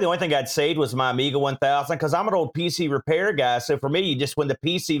 because really the only thing I'd saved was my Amiga 1000, because I'm an old PC repair guy. So for me, when the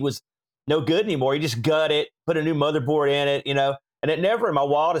PC was no good anymore, you just gut it, put a new motherboard in it, and it never in my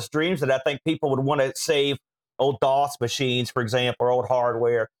wildest dreams that I think people would want to save old DOS machines, for example, or old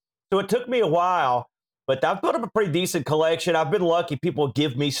hardware. So it took me a while, but I've built up a pretty decent collection. I've been lucky. People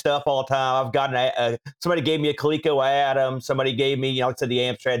give me stuff all the time. I've gotten somebody gave me a Coleco Atom. Somebody gave me, like I said, the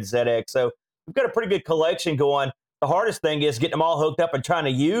Amstrad ZX. So we've got a pretty good collection going. The hardest thing is getting them all hooked up and trying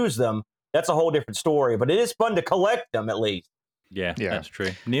to use them. That's a whole different story, but it is fun to collect them at least. Yeah, that's true.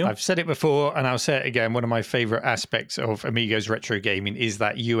 Neil? I've said it before, and I'll say it again. One of my favorite aspects of Amiga's retro gaming is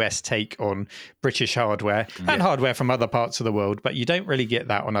that US take on British hardware and hardware from other parts of the world, but you don't really get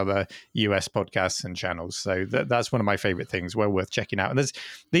that on other US podcasts and channels. So that's one of my favorite things. Well worth checking out. And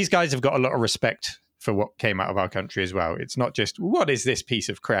these guys have got a lot of respect for what came out of our country as well. It's not just, what is this piece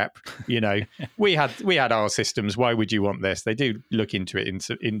of crap? We had our systems. Why would you want this? They do look into it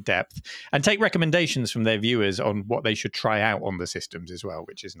in depth and take recommendations from their viewers on what they should try out on the systems as well,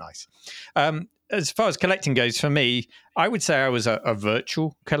 which is nice. As far as collecting goes, for me, I would say I was a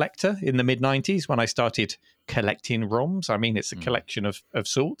virtual collector in the mid-90s when I started collecting ROMs. I mean, it's a collection of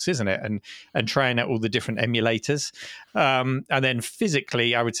sorts, isn't it? And trying out all the different emulators. And then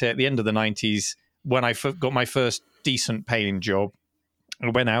physically, I would say at the end of the 90s, when I got my first decent paying job, I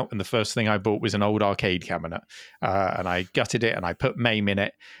went out and the first thing I bought was an old arcade cabinet, and I gutted it and I put MAME in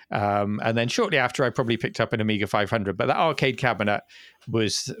it. And then shortly after, I probably picked up an Amiga 500. But that arcade cabinet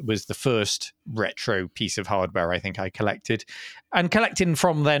was the first retro piece of hardware I think I collected. And collecting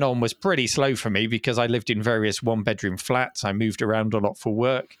from then on was pretty slow for me because I lived in various one-bedroom flats. I moved around a lot for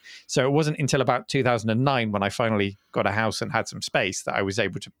work. So it wasn't until about 2009 when I finally got a house and had some space that I was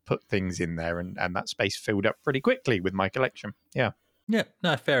able to put things in there. And that space filled up pretty quickly with my collection. Yeah. Yeah,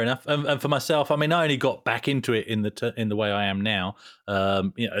 no, fair enough. And for myself, I mean, I only got back into it in the way I am now.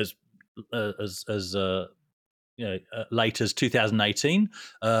 As late as 2018.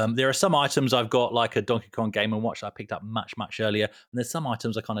 There are some items I've got, like a Donkey Kong Game & Watch that I picked up much earlier, and there's some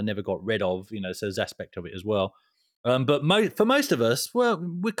items I kind of never got rid of. So there's an aspect of it as well. But for most of us, well,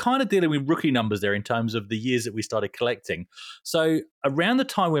 we're kind of dealing with rookie numbers there in terms of the years that we started collecting. So around the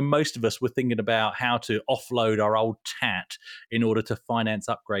time when most of us were thinking about how to offload our old TAT in order to finance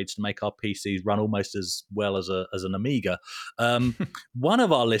upgrades to make our PCs run almost as well as an Amiga, one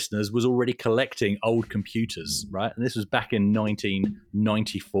of our listeners was already collecting old computers, right? And this was back in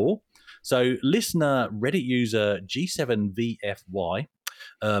 1994. So listener Reddit user G7VFY,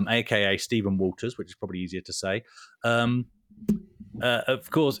 aka Stephen Walters, which is probably easier to say.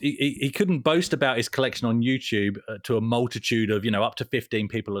 Of course, he couldn't boast about his collection on YouTube to a multitude of, up to 15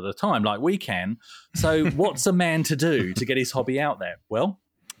 people at a time like we can. So what's a man to do to get his hobby out there? Well,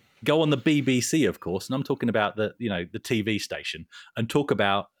 go on the BBC, of course, and I'm talking about the TV station, and talk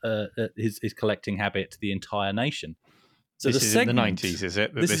about his collecting habit to the entire nation. So this is in the 90s, is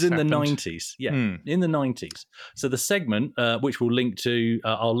it? This is in the 90s, yeah, in the 90s. So the segment, which we'll link to,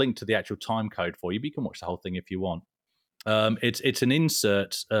 I'll link to the actual time code for you, but you can watch the whole thing if you want. It's an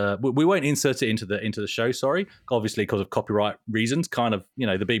insert. We won't insert it into the show, sorry, obviously because of copyright reasons. Kind of, the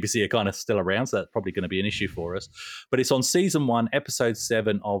BBC are kind of still around, so that's probably going to be an issue for us. But it's on season 1, episode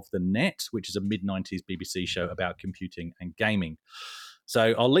 7 of The Net, which is a mid-90s BBC show about computing and gaming.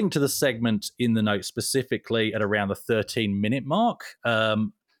 So I'll link to the segment in the notes specifically at around the 13-minute mark,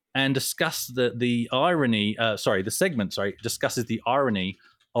 and discuss the irony. The segment discusses the irony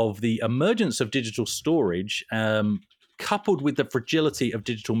of the emergence of digital storage, coupled with the fragility of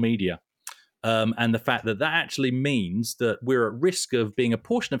digital media, and the fact that actually means that we're at risk of being a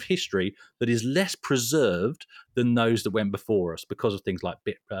portion of history that is less preserved than those that went before us because of things like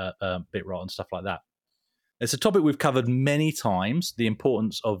bitrot and stuff like that. It's a topic we've covered many times, the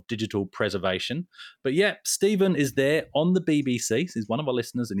importance of digital preservation. But yeah, Stephen is there on the BBC. He's one of our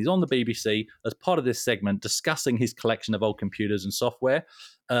listeners, and he's on the BBC as part of this segment discussing his collection of old computers and software,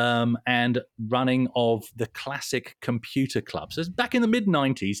 and running of the Classic Computer Club. So it's back in the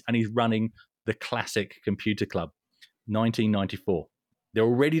mid-90s, and he's running the Classic Computer Club, 1994. They're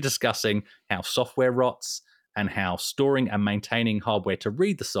already discussing how software rots and how storing and maintaining hardware to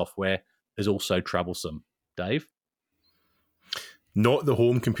read the software is also troublesome. Dave? Not the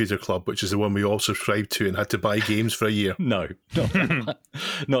Home Computer Club, which is the one we all subscribed to and had to buy games for a year. No, not that one.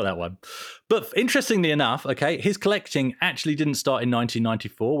 Not that one. But interestingly enough, okay, his collecting actually didn't start in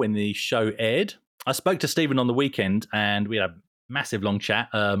 1994 when the show aired. I spoke to Stephen on the weekend and we had a massive long chat.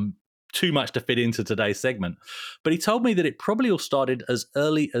 Too much to fit into today's segment. But he told me that it probably all started as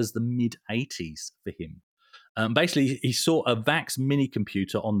early as the mid-80s for him. Basically, he saw a VAX mini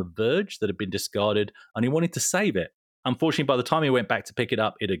computer on the Verge that had been discarded and he wanted to save it. Unfortunately, by the time he went back to pick it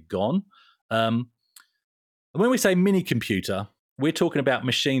up, it had gone. And when we say mini computer, we're talking about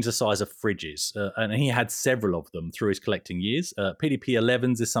machines the size of fridges. And he had several of them through his collecting years.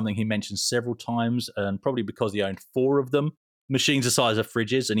 PDP-11s is something he mentioned several times, and probably because he owned 4 of them. Machines the size of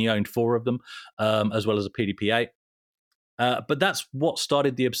fridges, and he owned 4 of them, as well as a PDP-8. But that's what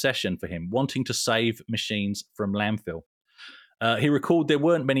started the obsession for him, wanting to save machines from landfill. He recalled there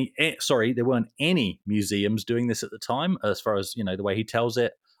weren't any museums doing this at the time, as far as, the way he tells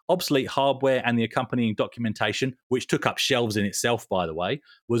it. Obsolete hardware and the accompanying documentation, which took up shelves in itself, by the way,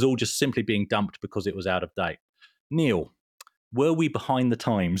 was all just simply being dumped because it was out of date. Neil, were we behind the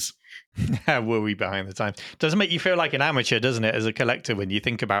times? Were we behind the times? Doesn't make you feel like an amateur, doesn't it, as a collector, when you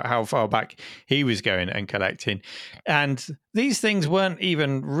think about how far back he was going and collecting. And these things weren't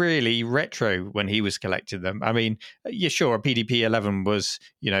even really retro when he was collecting them. I mean, yeah, sure, a PDP-11 was,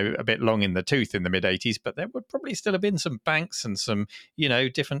 a bit long in the tooth in the mid-80s, but there would probably still have been some banks and some,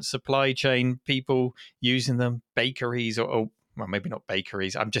 different supply chain people using them, bakeries or well, maybe not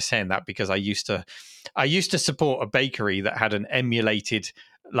bakeries. I'm just saying that because I used to support a bakery that had an emulated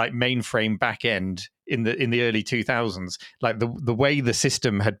like mainframe back end in the early 2000s. Like the way the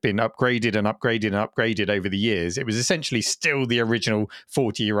system had been upgraded and upgraded and upgraded over the years, it was essentially still the original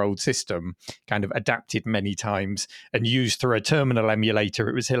 40-year-old system, kind of adapted many times and used through a terminal emulator.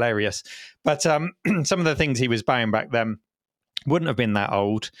 It was hilarious. But some of the things he was buying back then wouldn't have been that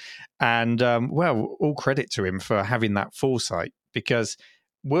old. And, all credit to him for having that foresight, because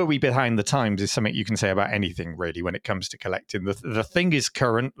were we behind the times is something you can say about anything, really, when it comes to collecting. The thing is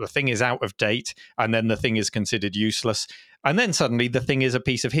current, the thing is out of date, and then the thing is considered useless. And then suddenly the thing is a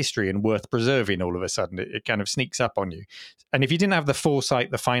piece of history and worth preserving all of a sudden. It kind of sneaks up on you. And if you didn't have the foresight,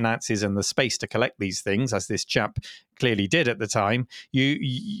 the finances and the space to collect these things, as this chap clearly did at the time,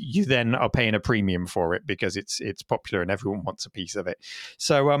 you then are paying a premium for it because it's popular and everyone wants a piece of it.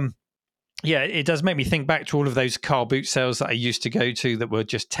 So, yeah, it does make me think back to all of those car boot sales that I used to go to that were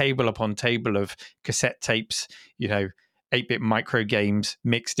just table upon table of cassette tapes, 8-bit micro games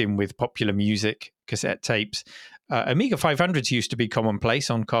mixed in with popular music, cassette tapes. Amiga 500s used to be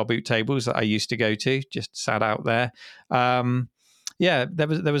commonplace on car boot tables that I used to go to, just sat out there. Yeah, there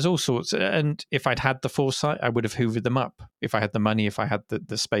was all sorts. And if I'd had the foresight, I would have hoovered them up. If I had the money, if I had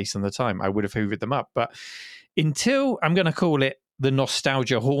the space and the time, I would have hoovered them up. But until, I'm going to call it, the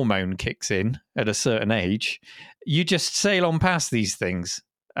nostalgia hormone kicks in at a certain age, you just sail on past these things.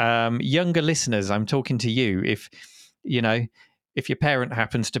 Younger listeners, I'm talking to you. If your parent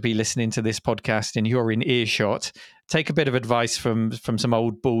happens to be listening to this podcast and you're in earshot, take a bit of advice from some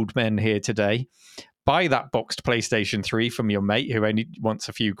old bald men here today. Buy that boxed PlayStation 3 from your mate who only wants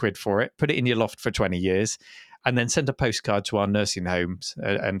a few quid for it. Put it in your loft for 20 years. And then send a postcard to our nursing homes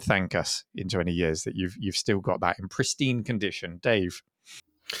and thank us in 20 years that you've still got that in pristine condition. Dave?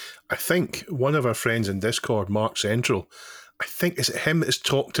 I think one of our friends in Discord, Mark Central, I think is it him that's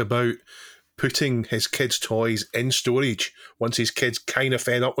talked about putting his kids' toys in storage once his kids kind of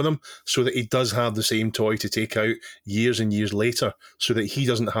fed up with them, so that he does have the same toy to take out years and years later, so that he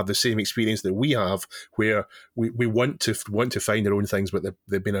doesn't have the same experience that we have, where we want to find our own things, but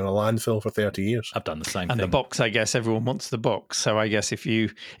they've been in a landfill for 30 years. I've done the same thing. And the box, I guess everyone wants the box. So I guess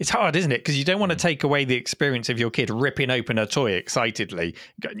it's hard, isn't it? Because you don't want to take away the experience of your kid ripping open a toy excitedly.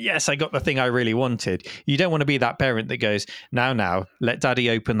 Yes, I got the thing I really wanted. You don't want to be that parent that goes, now, let daddy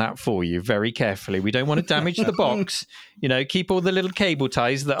open that for you very carefully. We don't want to damage the box. Keep all the little cable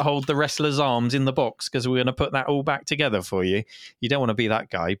ties that hold the wrestler's arms in the box because we're going to put that all back together for you. You don't want to be that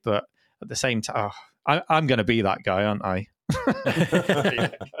guy, but at the same time, I'm going to be that guy, aren't I?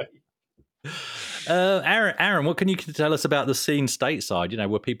 Aaron, what can you tell us about the scene stateside?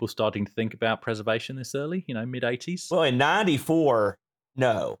 Were people starting to think about preservation this early, mid-80s? Well, in 94,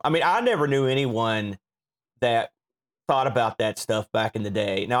 no. I mean, I never knew anyone that thought about that stuff back in the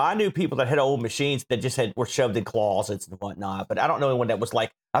day. Now, I knew people that had old machines that just were shoved in closets and whatnot, but I don't know anyone that was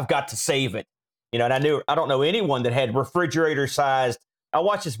like, I've got to save it. And I don't know anyone that had refrigerator-sized. I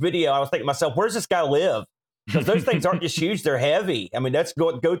watched this video. I was thinking to myself, where's this guy live? because those things aren't just huge; they're heavy. I mean, that's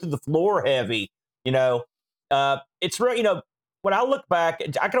go to the floor heavy. It's real. When I look back,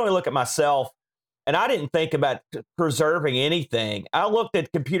 I can only look at myself, and I didn't think about preserving anything. I looked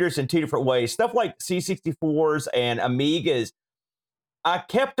at computers in two different ways. Stuff like C64s and Amigas, I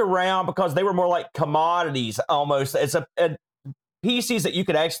kept around because they were more like commodities almost. It's a PCs that you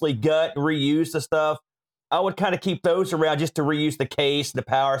could actually gut and reuse the stuff. I would kind of keep those around just to reuse the case, the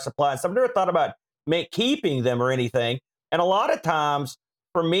power supply. So I've never thought about keeping them or anything. And a lot of times,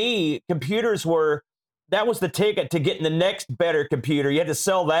 for me, computers that was the ticket to getting the next better computer. You had to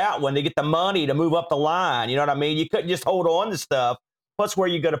sell that one to get the money to move up the line. You know what I mean? You couldn't just hold on to stuff. Plus, where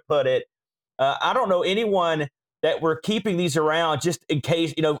you going to put it? I don't know anyone that were keeping these around just in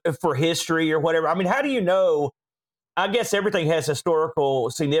case, for history or whatever. I mean, how do you know? I guess everything has historical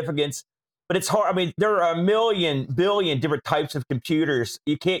significance, but it's hard. I mean, there are a billion different types of computers.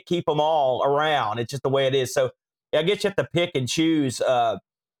 You can't keep them all around. It's just the way it is. So I guess you have to pick and choose. I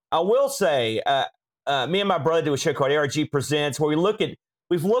will say, me and my brother do a show called ARG Presents, where we've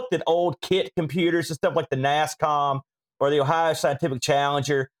looked at old kit computers and stuff like the NASCOM or the Ohio Scientific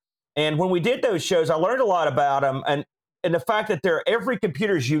Challenger. And when we did those shows, I learned a lot about them and the fact that every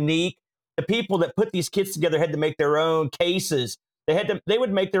computer is unique. The people that put these kits together had to make their own cases. They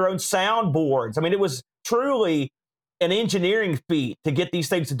would make their own soundboards. I mean, it was truly an engineering feat to get these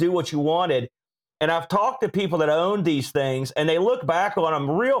things to do what you wanted. And I've talked to people that own these things, and they look back on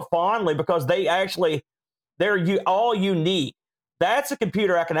them real fondly because they're all unique. That's a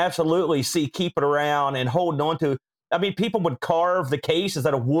computer I can absolutely see keeping around and holding on to. I mean, people would carve the cases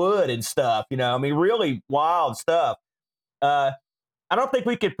out of wood and stuff, I mean, really wild stuff. I don't think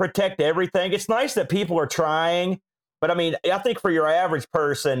we could protect everything. It's nice that people are trying, but I mean, I think for your average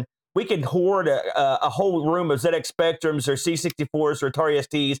person, we could hoard a whole room of ZX Spectrums or C64s or Atari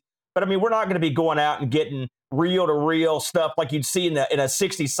STs. But I mean, we're not going to be going out and getting reel-to-reel stuff like you'd see in a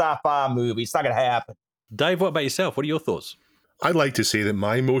 60s sci-fi movie. It's not going to happen. Dave, what about yourself? What are your thoughts? I'd like to say that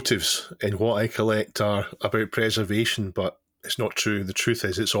my motives in what I collect are about preservation, but it's not true. The truth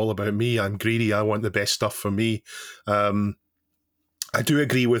is it's all about me. I'm greedy. I want the best stuff for me. I do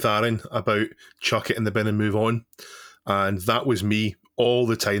agree with Aaron about chuck it in the bin and move on. And that was me all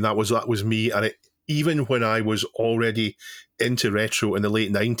the time. That was me. And even when I was already into retro in the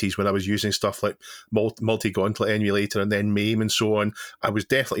late 90s, when I was using stuff like Multi-Gauntlet Emulator and then MAME and so on, I was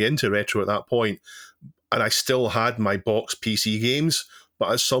definitely into retro at that point. And I still had my box PC games,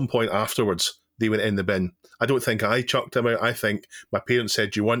 but at some point afterwards, they went in the bin. I don't think I chucked them out. I think my parents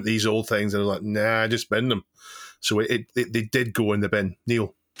said, "Do you want these old things?" And I was like, "Nah, just bin them." So they did go in the bin.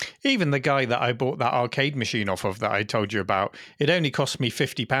 Neil? Even the guy that I bought that arcade machine off of that I told you about, it only cost me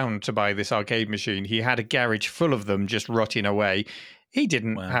 £50 to buy this arcade machine. He had a garage full of them just rotting away. He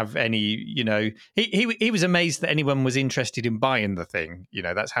didn't have any, he was amazed that anyone was interested in buying the thing.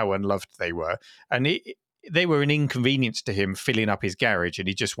 That's how unloved they were. And they were an inconvenience to him filling up his garage, and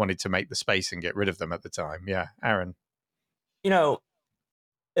he just wanted to make the space and get rid of them at the time. Yeah. Aaron?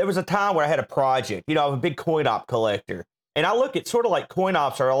 There was a time where I had a project. I'm a big coin-op collector. And I look at sort of like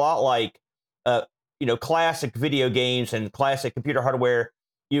coin-ops are a lot like, classic video games and classic computer hardware.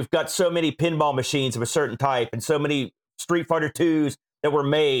 You've got so many pinball machines of a certain type and so many Street Fighter 2s that were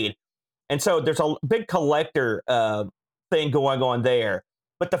made. And so there's a big collector thing going on there.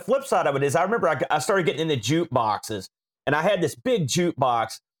 But the flip side of it is I remember I started getting into jukeboxes. And I had this big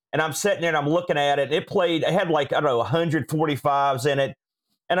jukebox. And I'm sitting there and I'm looking at it. And it had like, 145s in it.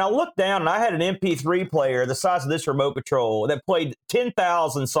 And I looked down and I had an MP3 player the size of this remote control that played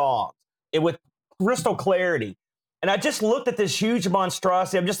 10,000 songs with crystal clarity. And I just looked at this huge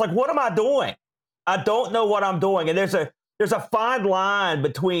monstrosity. I'm just like, what am I doing? I don't know what I'm doing. And there's a fine line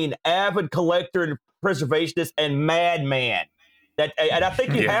between avid collector and preservationist and madman. And I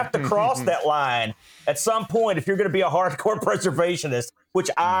think you have to cross that line at some point if you're going to be a hardcore preservationist, which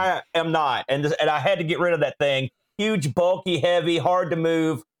I am not. And I had to get rid of that thing. Huge, bulky, heavy, hard to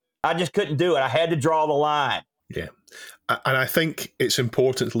move. I just couldn't do it. I had to draw the line. Yeah. And I think it's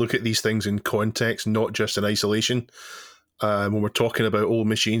important to look at these things in context, not just in isolation. When we're talking about old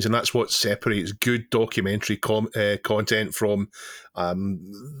machines, and that's what separates good documentary content from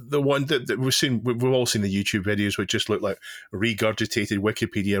the one that we've seen. We've all seen the YouTube videos which just look like regurgitated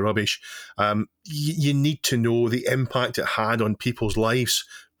Wikipedia rubbish. You need to know the impact it had on people's lives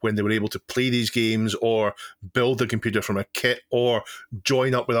when they were able to play these games or build a computer from a kit or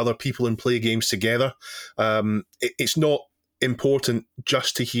join up with other people and play games together. It's not important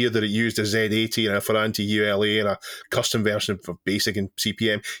just to hear that it used a Z80 and a Ferranti ULA and a custom version for basic and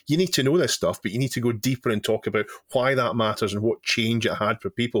CPM. You need to know this stuff, but you need to go deeper and talk about why that matters and what change it had for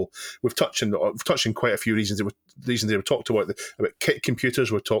people. We've touched on quite a few reasons. They were talked about kit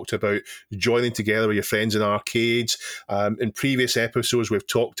computers. We've talked about joining together with your friends in arcades. In previous episodes, we've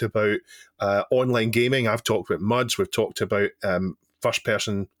talked about online gaming. I've talked about MUDs. We've talked about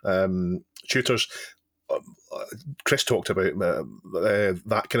first-person shooters. Chris talked about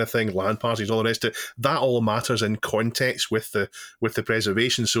that kind of thing, LAN parties, all the rest of it. That all matters in context with the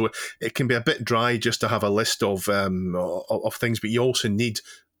preservation. So it can be a bit dry just to have a list of things, but you also need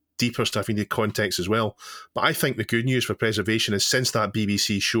deeper stuff. You need context as well. But I think the good news for preservation is since that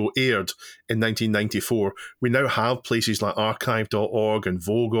BBC show aired in 1994, we now have places like archive.org and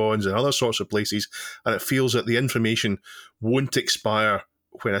Vogons and other sorts of places, and it feels that the information won't expire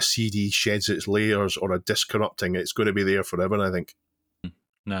when a CD sheds its layers or a disc corrupting. It's going to be there forever, I think.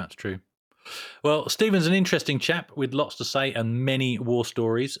 No, that's true. Well, Stephen's an interesting chap with lots to say and many war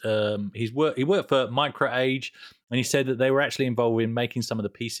stories. He worked for MicroAge, and he said that they were actually involved in making some of the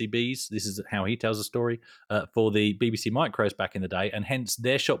PCBs. This is how he tells the story for the BBC Micros back in the day, and hence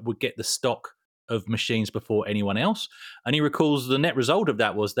their shop would get the stock of machines before anyone else. And he recalls the net result of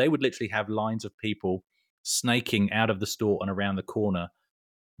that was they would literally have lines of people snaking out of the store and around the corner,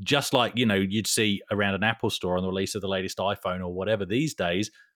 just like, you'd see around an Apple store on the release of the latest iPhone or whatever these days.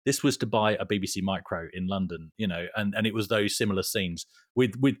 This was to buy a BBC Micro in London, and it was those similar scenes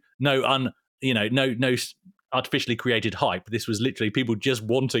with no artificially created hype. This was literally people just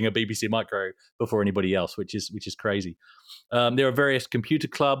wanting a BBC Micro before anybody else, which is crazy. There are various computer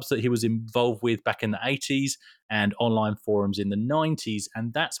clubs that he was involved with back in the 80s and online forums in the 90s,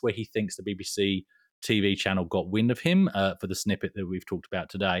 and that's where he thinks the BBC TV channel got wind of him for the snippet that we've talked about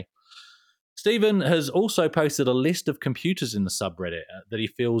today. Stephen has also posted a list of computers in the subreddit that he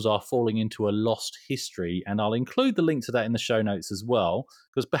feels are falling into a lost history, and I'll include the link to that in the show notes as well,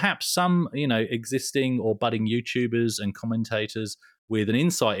 because perhaps some, existing or budding YouTubers and commentators with an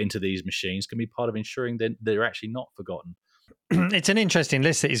insight into these machines can be part of ensuring that they're actually not forgotten. It's an interesting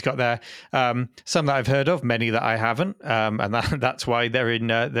list that he's got there. Some that I've heard of, many that I haven't, and that's why they're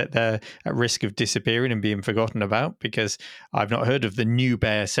they're at risk of disappearing and being forgotten about, because I've not heard of the New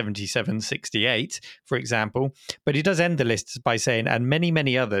Bear 7768, for example. But he does end the list by saying, and many,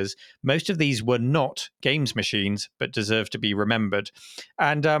 many others. Most of these were not games machines, but deserve to be remembered.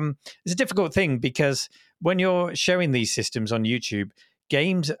 And it's a difficult thing because when you're showing these systems on YouTube,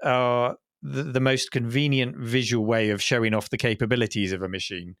 games are the most convenient visual way of showing off the capabilities of a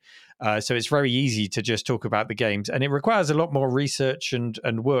machine. So it's very easy to just talk about the games, and it requires a lot more research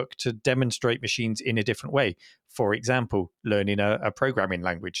and work to demonstrate machines in a different way. For example, learning a programming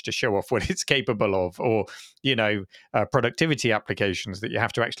language to show off what it's capable of, or, productivity applications that you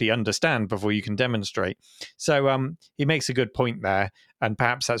have to actually understand before you can demonstrate. So he makes a good point there, and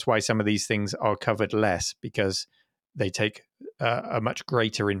perhaps that's why some of these things are covered less, because they take a much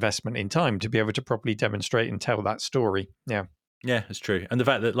greater investment in time to be able to properly demonstrate and tell that story. Yeah, it's true. And the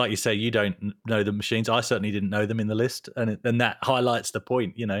fact that, like you say, you don't know the machines, I certainly didn't know them in the list, and that highlights the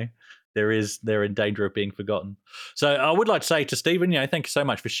point. They're in danger of being forgotten. So I would like to say to Stephen, thank you so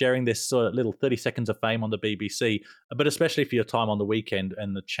much for sharing this little 30 seconds of fame on the BBC, but especially for your time on the weekend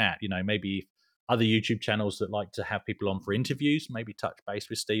and the chat. Maybe other YouTube channels that like to have people on for interviews, maybe touch base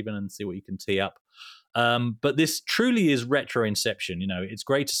with Stephen and see what you can tee up. But this truly is retro inception. It's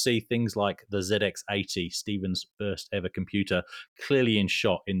great to see things like the ZX80, Stephen's first ever computer, clearly in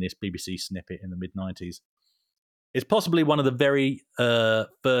shot in this BBC snippet in the mid-90s. It's possibly one of the very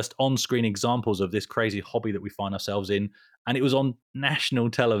first on-screen examples of this crazy hobby that we find ourselves in, and it was on national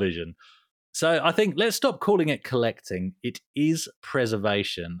television. So I think let's stop calling it collecting. It is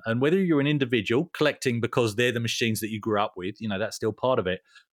preservation. And whether you're an individual collecting because they're the machines that you grew up with, that's still part of it.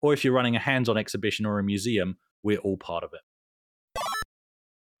 Or if you're running a hands-on exhibition or a museum, we're all part of it.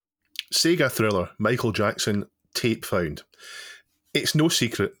 Sega Thriller, Michael Jackson, tape found. It's no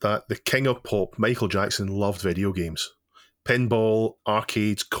secret that the king of pop, Michael Jackson, loved video games. Pinball,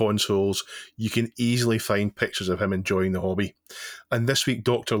 arcades, consoles, you can easily find pictures of him enjoying the hobby. And this week,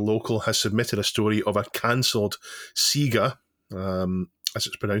 Dr. Local has submitted a story of a cancelled Sega, as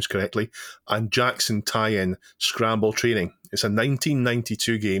it's pronounced correctly, and Jackson tie-in, Scramble Training. It's a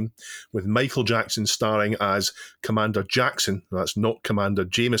 1992 game with Michael Jackson starring as Commander Jackson. That's not Commander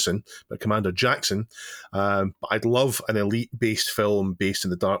Jameson, but Commander Jackson. But I'd love an Elite-based film based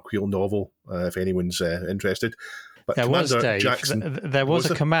in the Dark Wheel novel, if anyone's interested. But there Commander was, Dave. Jackson, there was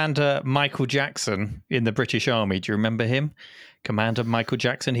a Commander Michael Jackson in the British Army. Do you remember him? Commander Michael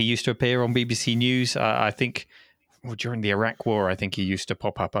Jackson. He used to appear on BBC News, I think, during the Iraq War, I think he used to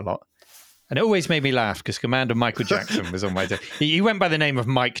pop up a lot. And it always made me laugh because Commander Michael Jackson was on my... He went by the name of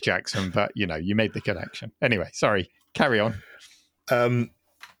Mike Jackson, but, you made the connection. Anyway, sorry. Carry on. But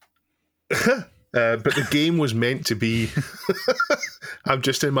the game was meant to be... I'm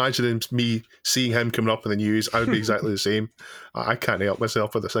just imagining me seeing him coming up in the news. I would be exactly the same. I can't help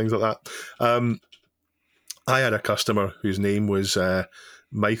myself with the things like that. I had a customer whose name was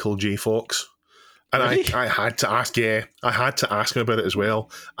Michael J. Fox. And really? I had to ask him about it as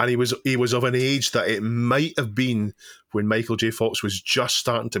well. And he was of an age that it might have been when Michael J. Fox was just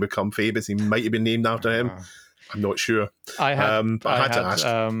starting to become famous. He might have been named after him. I'm not sure. I had to ask.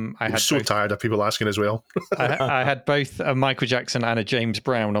 I was so tired of people asking as well. I had both a Michael Jackson and a James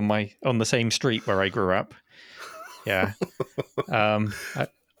Brown on the same street where I grew up. Yeah. I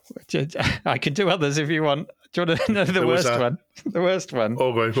can do others if you want. Do you want to know the worst one? The worst one.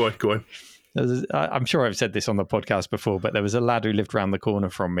 Oh, go on. I'm sure I've said this on the podcast before, but there was a lad who lived around the corner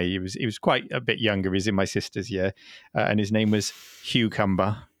from me. He was quite a bit younger. He was in my sister's year, and his name was Hugh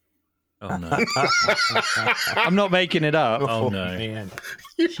Cumber. Oh no! I'm not making it up. Oh no! Man.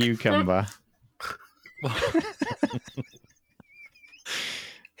 Hugh Cumber.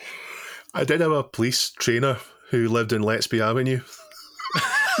 I did have a police trainer who lived in Lettsby Avenue.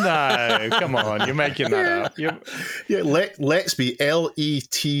 No, come on, you're making that up. Yeah, Lettsby,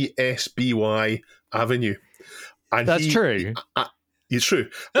 Letsby Avenue. And that's true. It's true.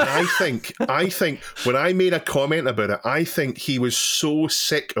 And I think when I made a comment about it, I think he was so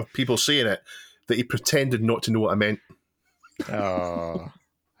sick of people saying it that he pretended not to know what I meant. Oh,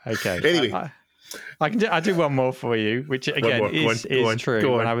 okay. Anyway. I do one more for you, which again is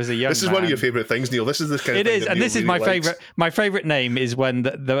true. When I was a young man. This is one of your favourite things, Neil. This is the kind of thing. It is, and this is my favourite. My favourite name is when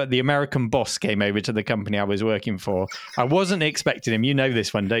the American boss came over to the company I was working for. I wasn't expecting him. You know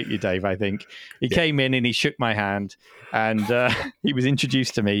this one, don't you, Dave? I think he came in and he shook my hand, and he was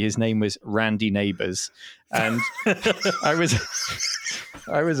introduced to me. His name was Randy Neighbours, and I was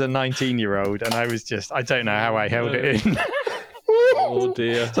a 19-year-old, and I don't know how I held it in. Oh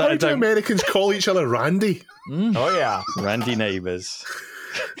dear! Why do Americans call each other Randy? Oh yeah, Randy Neighbours.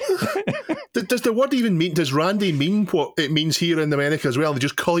 Does the word even mean? Does Randy mean what it means here in America as well? They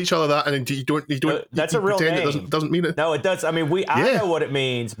just call each other that, and you don't. That's a real name. It doesn't mean it. No, it does. I mean, I know what it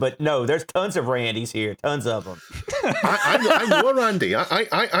means, but no, there's tons of Randys here, tons of them. I know a Randy.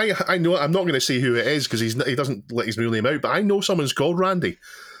 I know. I'm not going to say who it is because he doesn't let his real name out. But I know someone's called Randy.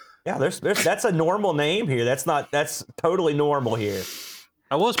 Yeah, that's a normal name here. That's totally normal here.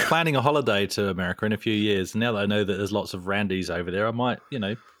 I was planning a holiday to America in a few years. Now that I know that there's lots of Randys over there, I might,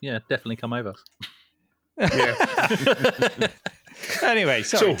 definitely come over. Yeah. Anyway,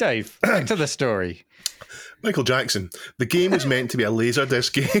 sorry, Dave, back to the story. Michael Jackson. The game was meant to be a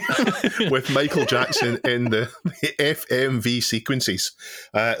Laserdisc game with Michael Jackson in the FMV sequences,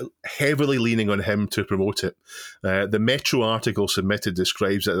 heavily leaning on him to promote it. The Metro article submitted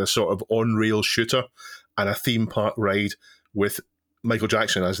describes it as a sort of on-rail shooter and a theme park ride with Michael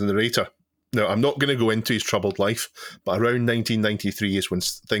Jackson as the narrator. Now, I'm not going to go into his troubled life, but around 1993 is when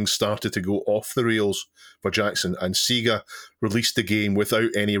things started to go off the rails for Jackson, and Sega released the game without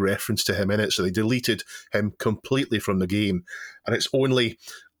any reference to him in it, so they deleted him completely from the game. And it's only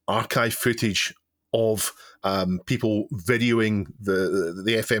archive footage of people videoing the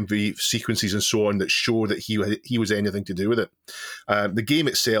FMV sequences and so on that show that he was anything to do with it. The game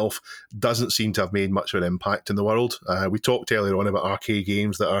itself doesn't seem to have made much of an impact in the world. We talked earlier on about arcade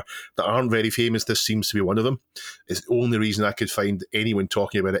games that aren't very famous. This seems to be one of them. It's the only reason I could find anyone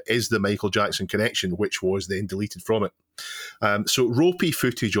talking about it is the Michael Jackson connection, which was then deleted from it. So ropey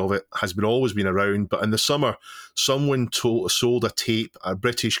footage of it has always been around, but in the summer, someone sold a tape at a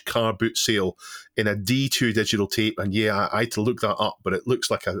British car boot sale in a D2 digital tape, and I had to look that up, but it looks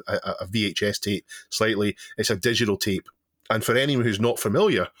like a VHS tape slightly. It's a digital tape. And for anyone who's not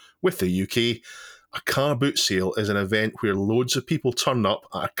familiar with the UK, a car boot sale is an event where loads of people turn up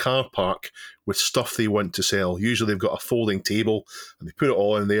at a car park with stuff they want to sell. Usually they've got a folding table and they put it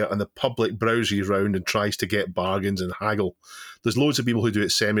all in there, and the public browses around and tries to get bargains and haggle. There's loads of people who do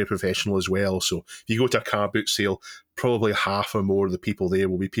it semi-professional as well. So if you go to a car boot sale, probably half or more of the people there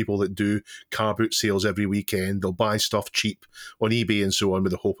will be people that do car boot sales every weekend. They'll buy stuff cheap on eBay and so on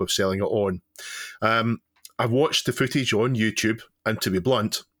with the hope of selling it on. I've watched the footage on YouTube, and to be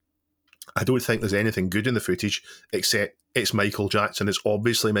blunt, I don't think there's anything good in the footage except it's Michael Jackson. It's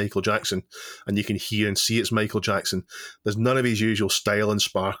obviously Michael Jackson, and you can hear and see it's Michael Jackson. There's none of his usual style and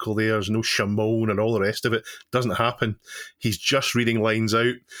sparkle there. There's no Shimon and all the rest of it. Doesn't happen. He's just reading lines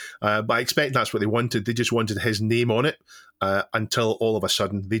out. But I expect that's what they wanted. They just wanted his name on it until all of a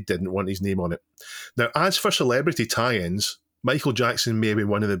sudden they didn't want his name on it. Now, as for celebrity tie-ins, Michael Jackson may have been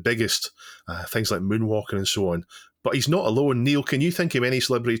one of the biggest, things like Moonwalker and so on. But he's not alone. Neil, can you think of any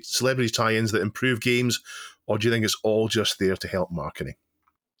celebrity tie-ins that improve games, or do you think it's all just there to help marketing?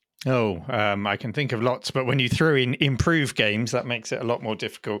 I can think of lots, but when you throw in improve games, that makes it a lot more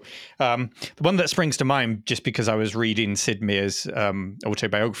difficult. The one that springs to mind, just because I was reading Sid Meier's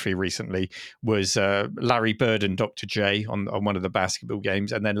autobiography recently, was Larry Bird and Dr. J on one of the basketball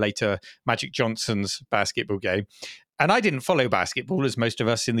games, and then later Magic Johnson's basketball game. And I didn't follow basketball, as most of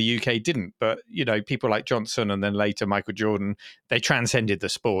us in the UK didn't. But, you know, people like Johnson and then later Michael Jordan, they transcended the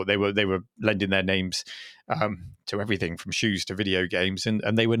sport. They were lending their names to everything from shoes to video games. And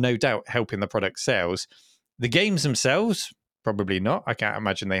they were no doubt helping the product sales. The games themselves, probably not. I can't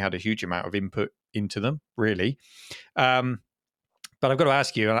imagine they had a huge amount of input into them, really. But I've got to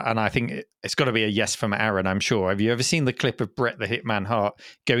ask you, and I think it's got to be a yes from Aaron, I'm sure. Have you ever seen the clip of Bret the Hitman Hart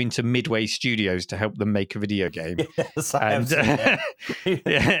going to Midway Studios to help them make a video game? Yes, I have seen that.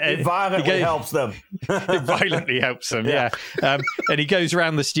 It violently helps them. It violently helps them, yeah. And he goes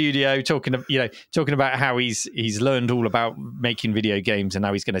around the studio talking about how he's learned all about making video games and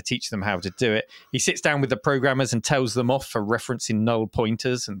now he's going to teach them how to do it. He sits down with the programmers and tells them off for referencing null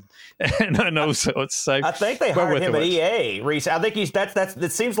pointers and all sorts. So I think they hired him at EA, Reese. I think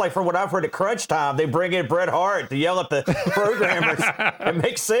it seems like from what I've heard at Crunch Time, they bring in Bret Hart to yell at the programmers. It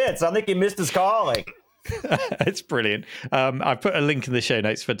makes sense. I think he missed his calling. It's brilliant. I put a link in the show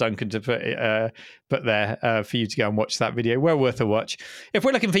notes for Duncan to put there for you to go and watch that video. Well worth a watch. If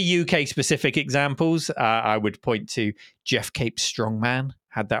we're looking for UK specific examples, I would point to Jeff Cape's Strongman.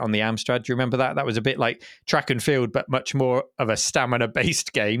 Had that on the Amstrad. Do you remember that? That was a bit like track and field, but much more of a stamina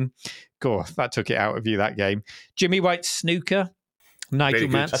based game. God, that took it out of you, that game. Jimmy White's Snooker. Nigel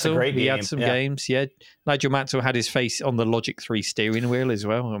Mansell, he had some games. Yeah, Nigel Mansell had his face on the Logic 3 steering wheel as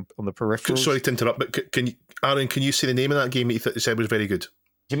well, on the peripherals. Sorry to interrupt, but Aaron, can you say the name of that game that you said was very good?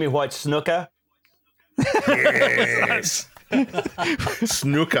 Jimmy White's Snooker. Yes,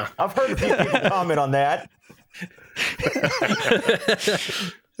 Snooker. I've heard a few people comment on that.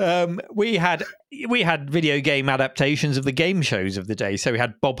 We had video game adaptations of the game shows of the day. So we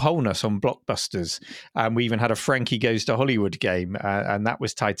had Bob Holness on Blockbusters. We even had a Frankie Goes to Hollywood game, and that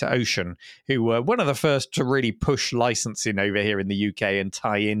was tied to Ocean, who were one of the first to really push licensing over here in the UK and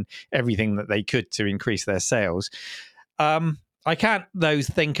tie in everything that they could to increase their sales. I can't, though,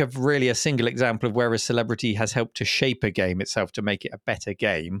 think of really a single example of where a celebrity has helped to shape a game itself to make it a better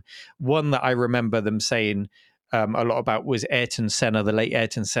game. One that I remember them saying a lot about was Ayrton Senna, the late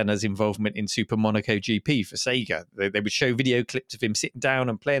Ayrton Senna's involvement in Super Monaco GP for Sega. They would show video clips of him sitting down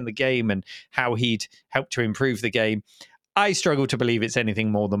and playing the game and how he'd helped to improve the game. I struggle to believe it's anything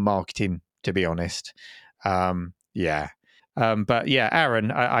more than marketing, to be honest. But yeah,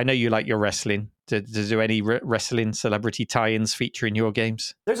 Aaron, I know you like your wrestling. Do any wrestling celebrity tie-ins feature in your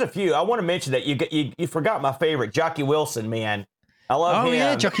games? There's a few. I want to mention that you forgot my favorite, Jockey Wilson, man. I love him. Oh,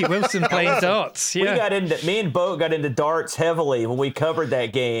 yeah, Jockey Wilson playing darts. Yeah. Me and Bo got into darts heavily when we covered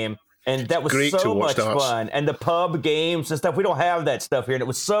that game, and that was so much fun. And the pub games and stuff, we don't have that stuff here, and it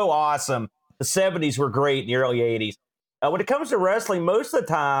was so awesome. The 70s were great, in the early 80s. When it comes to wrestling, most of the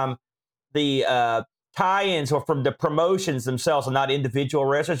time, the tie-ins are from the promotions themselves and not individual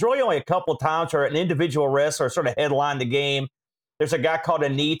wrestlers. There's really only a couple of times where an individual wrestler sort of headlined the game. There's a guy called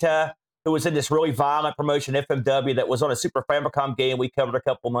Anita, who was in this really violent promotion, FMW, that was on a Super Famicom game we covered a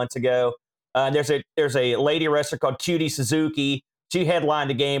couple months ago. There's a lady wrestler called Cutie Suzuki. She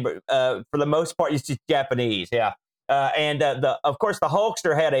headlined the game, but for the most part, it's just Japanese, yeah. Of course, the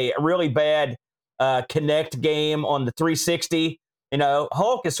Hulkster had a really bad Kinect game on the 360. You know,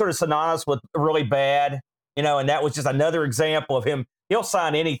 Hulk is sort of synonymous with really bad, you know, and that was just another example of him. He'll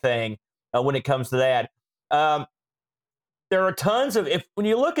sign anything when it comes to that. There are tons of, when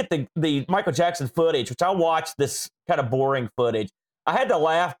you look at the Michael Jackson footage, which I watched this kind of boring footage, I had to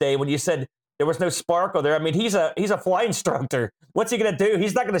laugh, Dave, when you said there was no sparkle there. I mean, he's a flight instructor. What's he going to do?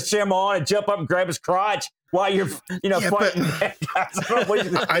 He's not going to shim on and jump up and grab his crotch while you're, fighting bad guys.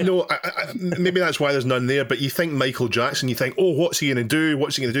 I know. Maybe that's why there's none there. But you think Michael Jackson, you think, oh, what's he going to do?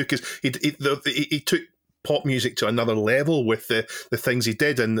 What's he going to do? Because he took pop music to another level with the things he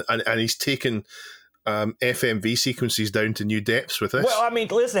did, and he's taken FMV sequences down to new depths with this. Well, I mean,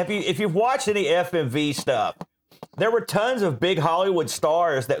 listen, if you've watched any FMV stuff, there were tons of big Hollywood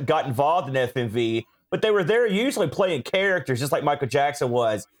stars that got involved in FMV but they were there usually playing characters, just like Michael Jackson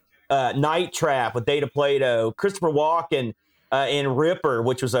was. Night Trap with Data Plato, Christopher Walken in Ripper,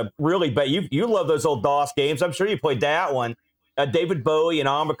 which was a really bad. You love those old DOS games. I'm sure you played that one. David Bowie and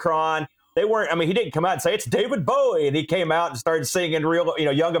Omicron. They weren't. I mean, he didn't come out and say it's David Bowie, and he came out and started singing real,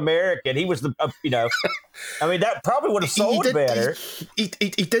 Young American. He was the, I mean, that probably would have sold better. He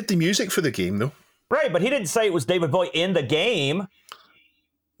did the music for the game, though. Right, but he didn't say it was David Bowie in the game.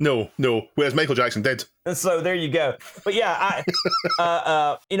 No. Whereas Michael Jackson did. And so there you go. But yeah,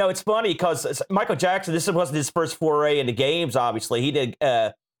 it's funny because Michael Jackson, this wasn't his first foray into games, obviously. He did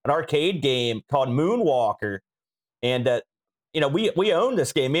an arcade game called Moonwalker. And, we owned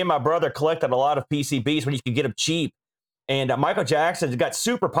this game. Me and my brother collected a lot of PCBs when you could get them cheap. And Michael Jackson got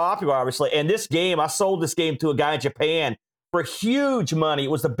super popular, obviously. And this game, I sold this game to a guy in Japan for huge money.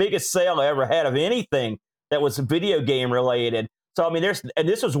 It was the biggest sale I ever had of anything that was video game related. So, I mean, and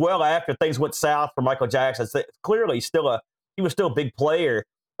this was well after things went south for Michael Jackson. So clearly, he was still a big player.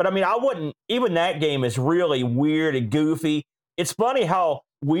 But, I mean, even that game is really weird and goofy. It's funny how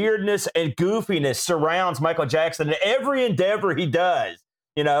weirdness and goofiness surrounds Michael Jackson in every endeavor he does.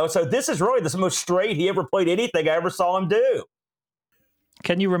 So this is really the most straight he ever played anything I ever saw him do.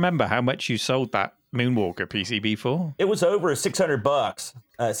 Can you remember how much you sold that Moonwalker PCB for? It was over $600,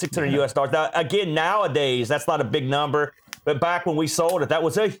 $600 US dollars. Now, again, nowadays, that's not a big number. But back when we sold it, that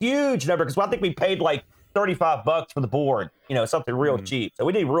was a huge number because I think we paid like $35 for the board, something real cheap. So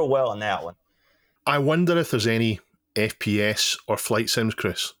we did real well on that one. I wonder if there's any FPS or flight sims,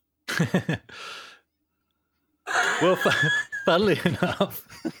 Chris. Well, funnily enough,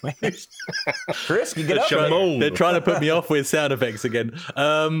 Chris, you get up there. They're trying to put me off with sound effects again.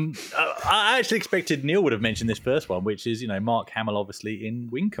 I actually expected Neil would have mentioned this first one, which is, Mark Hamill, obviously, in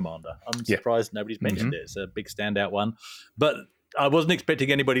Wing Commander. I'm surprised nobody's mentioned it. It's a big standout one. But I wasn't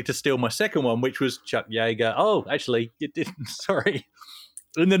expecting anybody to steal my second one, which was Chuck Yeager. Oh, actually, you didn't. Sorry.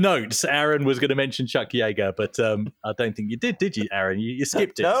 In the notes, Aaron was going to mention Chuck Yeager, but I don't think you did you, Aaron? You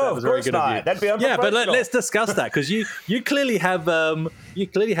skipped it. No, so that was of course very good not. of you. That'd be unprofessional. Yeah, but let's discuss that because you clearly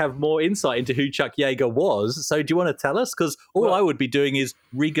have more insight into who Chuck Yeager was. So do you want to tell us? Because I would be doing is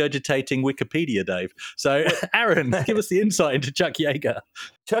regurgitating Wikipedia, Dave. So Aaron, give us the insight into Chuck Yeager.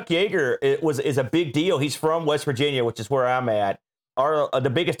 Chuck Yeager is a big deal. He's from West Virginia, which is where I'm at.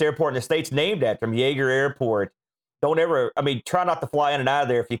 The biggest airport in the state's named after him, Yeager Airport. Try not to fly in and out of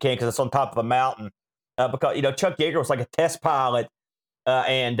there if you can, because it's on top of a mountain. Because Chuck Yeager was like a test pilot,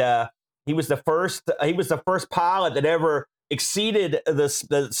 and he was the first pilot that ever exceeded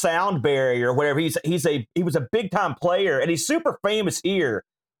the sound barrier or whatever. He was a big time player, and he's super famous here.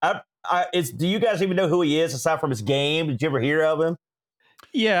 Do you guys even know who he is aside from his game? Did you ever hear of him?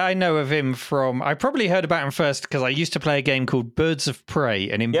 Yeah, I know of him I probably heard about him first because I used to play a game called Birds of Prey.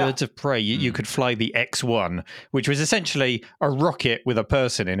 And in Birds of Prey, you could fly the X-1, which was essentially a rocket with a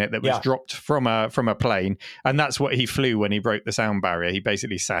person in it that was dropped from a plane. And that's what he flew when he broke the sound barrier. He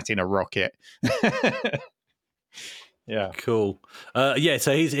basically sat in a rocket. Yeah. Cool. So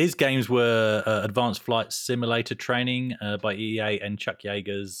his games were Advanced Flight Simulator Training by EA and Chuck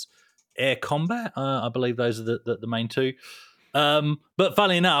Yeager's Air Combat. I believe those are the main two. But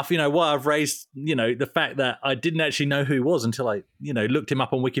funnily enough, why I've raised, the fact that I didn't actually know who he was until I, looked him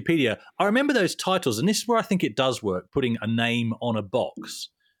up on Wikipedia. I remember those titles, and this is where I think it does work, putting a name on a box.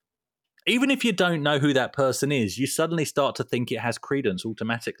 Even if you don't know who that person is, you suddenly start to think it has credence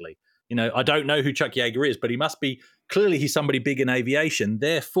automatically. I don't know who Chuck Yeager is, but he's somebody big in aviation.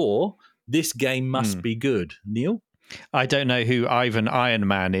 Therefore, this game must be good. Neil? I don't know who Ivan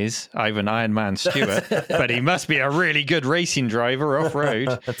Ironman is, Ivan Ironman Stewart, but he must be a really good racing driver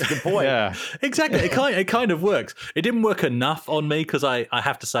off-road. That's a good point. Yeah, exactly. It kind of works. It didn't work enough on me because I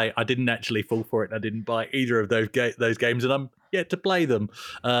have to say I didn't actually fall for it. I didn't buy either of those games, and I'm yet to play them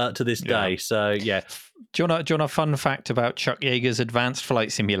to this day. So, yeah. Do you want a fun fact about Chuck Yeager's Advanced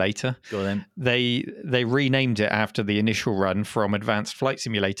Flight Simulator? Go on then. They renamed it after the initial run from Advanced Flight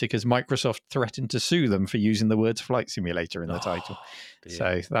Simulator because Microsoft threatened to sue them for using the words Flight Simulator in the title. Dear.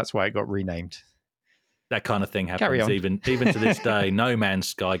 So that's why it got renamed. That kind of thing happens even to this day. No Man's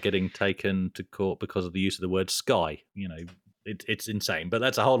Sky getting taken to court because of the use of the word sky. It's insane, but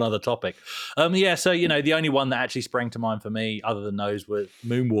that's a whole other topic. So, the only one that actually sprang to mind for me, other than those, were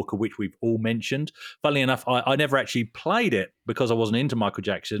Moonwalker, which we've all mentioned. Funnily enough, I never actually played it because I wasn't into Michael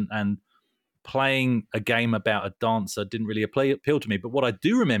Jackson, and playing a game about a dancer didn't really appeal to me. But what I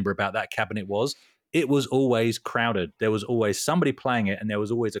do remember about that cabinet was it was always crowded. There was always somebody playing it, and there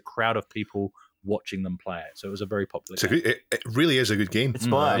was always a crowd of people watching them play it. So it was a very popular game. It really is a good game. It's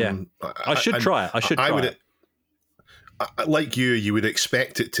fun. I should try it. like you would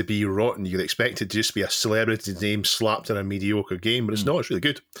expect it to be rotten. You'd expect it to just be a celebrity name slapped in a mediocre game, but it's not. It's really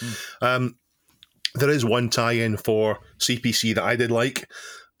good. There is one tie-in for CPC that I did like,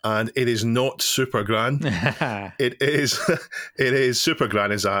 and it is not Super Gran. It is Super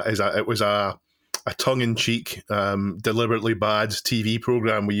Gran. It was a tongue-in-cheek, deliberately bad TV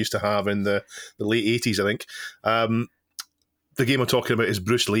program we used to have in the late 80s, I think. The game I'm talking about is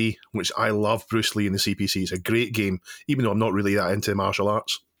Bruce Lee, which I love Bruce Lee in the CPC. It's a great game, even though I'm not really that into martial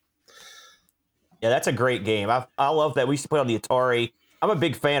arts. Yeah, that's a great game. I love that. We used to play on the Atari. I'm a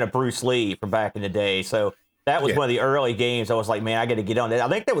big fan of Bruce Lee from back in the day. So that was one of the early games. I was like, man, I got to get on that. I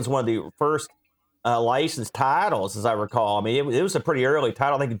think that was one of the first licensed titles, as I recall. I mean, it was a pretty early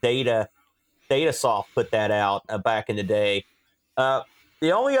title. I think Datasoft put that out back in the day.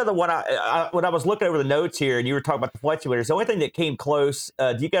 The only other one, when I was looking over the notes here, and you were talking about the fluctuators, the only thing that came close,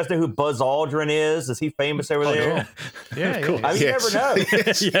 do you guys know who Buzz Aldrin is? Is he famous over there? Yeah. Cool. You never know.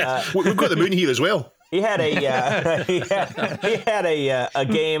 Yes. We've got the moon here as well. He had a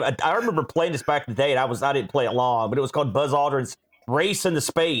game. I remember playing this back in the day, and I didn't play it long, but it was called Buzz Aldrin's Race into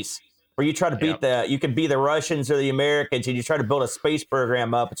Space, where you try to beat you can be the Russians or the Americans, and you try to build a space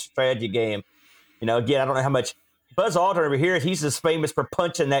program up. It's a strategy game. Again, I don't know how much Buzz Aldrin over here. He's just famous for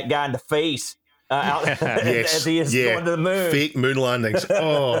punching that guy in the face as he is going to the moon. Fake moon landings.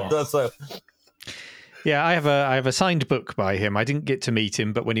 Oh. Yeah, I have a signed book by him. I didn't get to meet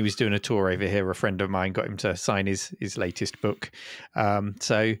him, but when he was doing a tour over here, a friend of mine got him to sign his latest book.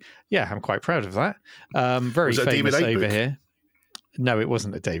 So yeah, I'm quite proud of that. Very famous over here. No, it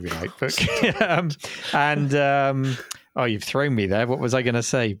wasn't a David Icke book. Oh, you've thrown me there. What was I going to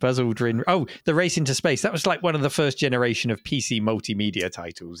say? Buzz Aldrin. Oh, The Race into Space. That was like one of the first generation of PC multimedia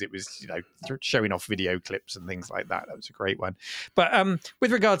titles. It was, showing off video clips and things like that. That was a great one. But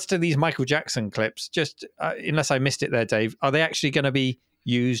with regards to these Michael Jackson clips, just unless I missed it there, Dave, are they actually going to be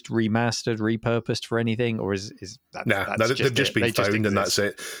used, remastered, repurposed for anything, or is that? They've just been found, and that's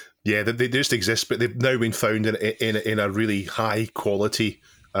it. Yeah, they just exist, but they've now been found in a really high quality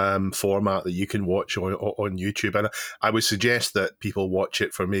format that you can watch on YouTube, and I would suggest that people watch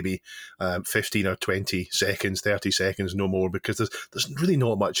it for maybe 15 or 20 seconds, 30 seconds, no more, because there's really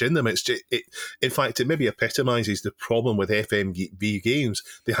not much in them. It's just, in fact, it maybe epitomizes the problem with FMV games.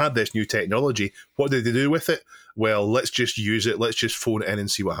 They had this new technology. What did they do with it? Well, let's just use it. Let's just phone it in and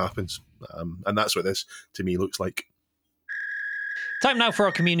see what happens. And that's what this, to me, looks like. Time now for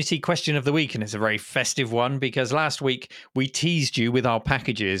our community question of the week, and it's a very festive one because last week we teased you with our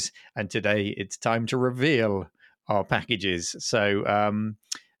packages, and today it's time to reveal our packages. So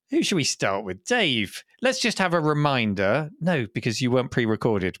who should we start with? Dave, let's just have a reminder. No, because you weren't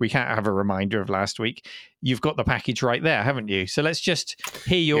pre-recorded. We can't have a reminder of last week. You've got the package right there, haven't you? So let's just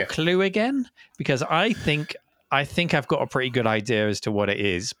hear your clue again, because I think I've got a pretty good idea as to what it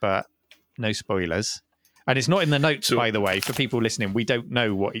is, but no spoilers. And it's not in the notes, by the way, for people listening. We don't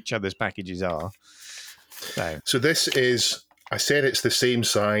know what each other's packages are. So this is, I said it's the same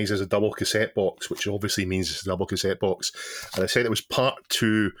size as a double cassette box, which obviously means it's a double cassette box. And I said it was part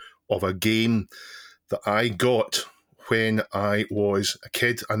 2 of a game that I got when I was a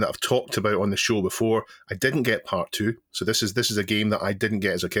kid and that I've talked about on the show before. I didn't get part 2. So this is a game that I didn't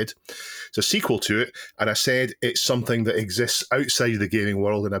get as a kid. It's a sequel to it. And I said it's something that exists outside of the gaming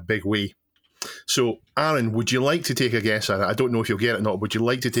world in a big way. So, Aaron, would you like to take a guess at it? I don't know if you'll get it or not. Would you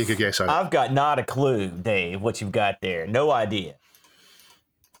like to take a guess at it? I've got not a clue, Dave, what you've got there. No idea.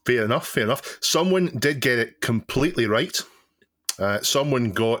 Fair enough. Someone did get it completely right.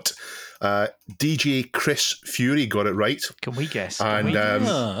 Someone got... DJ Chris Fury got it right. Can we guess?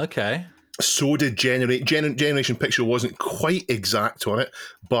 Okay. So did Generation Pixel. Wasn't quite exact on it,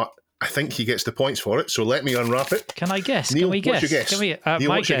 but I think he gets the points for it, so let me unwrap it. Can I guess? Neil, Can we guess? What's your guess? Neil, my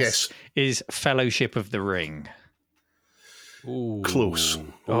what's your guess is Fellowship of the Ring. Ooh. Close.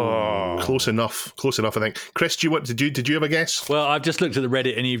 Oh. Close enough, I think. Chris, did you have a guess? Well, I've just looked at the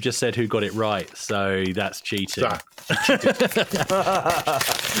Reddit and you've just said who got it right, so that's cheating.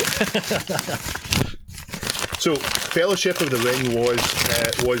 So, Fellowship of the Ring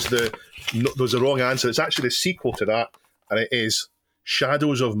was the wrong answer. It's actually the sequel to that, and it is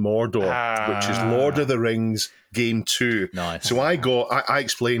Shadows of Mordor, which is Lord of the Rings Game 2. Nice. So I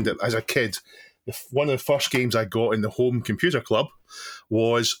explained it as a kid. One of the first games I got in the home computer club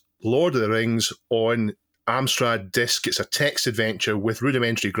was Lord of the Rings on Amstrad disc. It's a text adventure with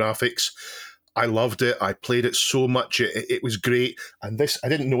rudimentary graphics. I loved it. I played it so much. It was great. And I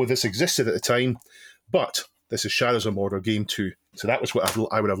didn't know this existed at the time, but This is Shadows of Mordor Game 2. So that was what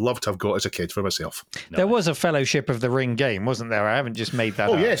I would have loved to have got as a kid for myself. There was a Fellowship of the Ring game, wasn't there? I haven't just made that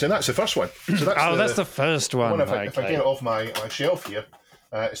up. Oh, yes, and that's the first one. So that's the first one. If I get it off my shelf here,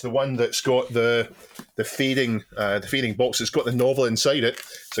 it's the one that's got the fading box. It's got the novel inside it.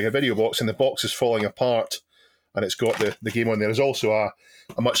 It's like a video box, and the box is falling apart, and it's got the game on there. There's also a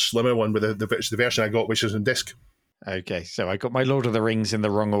much slimmer one with the version I got, which is on disc. Okay, so I got my Lord of the Rings in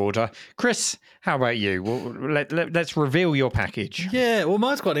the wrong order. Chris, how about you? Well, let's reveal your package. Yeah, well,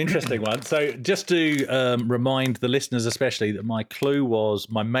 mine's quite an interesting one. So just to remind the listeners especially that my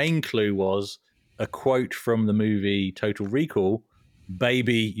main clue was a quote from the movie Total Recall,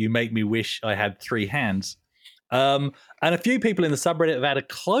 "Baby, you make me wish I had 3 hands." And a few people in the subreddit have had a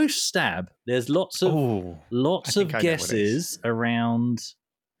close stab. There's lots of guesses around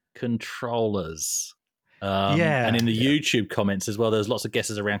controllers. And in the YouTube comments as well, there's lots of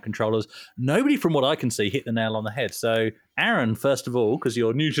guesses around controllers. Nobody, from what I can see, hit the nail on the head. So, Aaron, first of all, because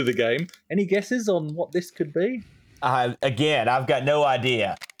you're new to the game, any guesses on what this could be? Again, I've got no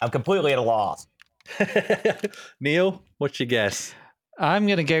idea. I'm completely at a loss. Neil, what's your guess? I'm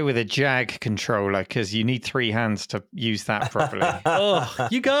going to go with a Jag controller because you need 3 hands to use that properly. Oh,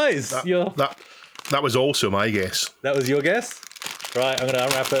 you guys. That was also my guess. That was your guess? Right, I'm going to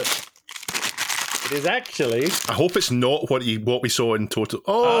unwrap it. It is actually... I hope it's not what we saw in Total...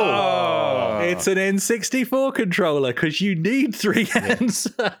 Oh! It's an N64 controller because you need 3 hands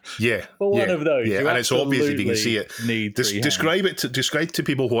for one of those. Yeah, you and it's obvious if you can see it. Need describe to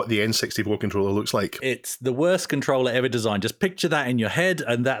people what the N64 controller looks like. It's the worst controller ever designed. Just picture that in your head,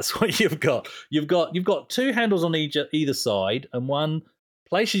 and that's what you've got. You've got 2 handles on either side, and one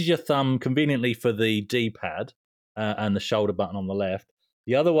places your thumb conveniently for the D-pad and the shoulder button on the left.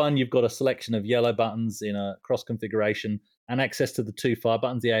 The other one, you've got a selection of yellow buttons in a cross configuration and access to the 2 fire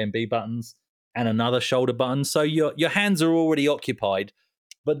buttons, the A and B buttons, and another shoulder button. So your hands are already occupied.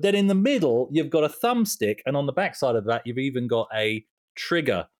 But then in the middle, you've got a thumbstick, and on the back side of that, you've even got a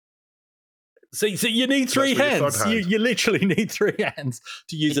trigger. So you need 3 hands. You literally need 3 hands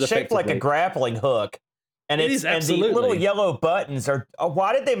to use it effectively. It's shaped like a grappling hook. And it is absolutely. And the little yellow buttons are...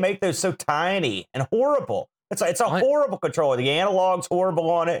 why did they make those so tiny and horrible? It's a horrible controller. The analog's horrible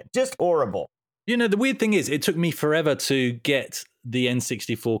on it. Just horrible. You know, the weird thing is, it took me forever to get the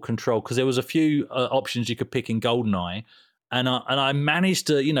N64 control because there was a few options you could pick in GoldenEye, and I managed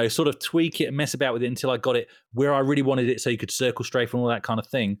to, sort of tweak it and mess about with it until I got it where I really wanted it, so you could circle strafe and all that kind of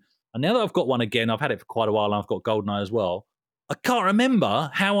thing. And now that I've got one again, I've had it for quite a while, and I've got GoldenEye as well. I can't remember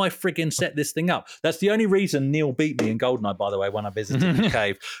how I friggin' set this thing up. That's the only reason Neil beat me in GoldenEye, by the way, when I visited the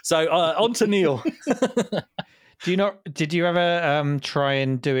cave. So on to Neil. Did you ever try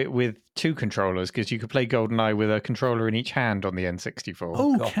and do it with 2 controllers? Because you could play GoldenEye with a controller in each hand on the N64.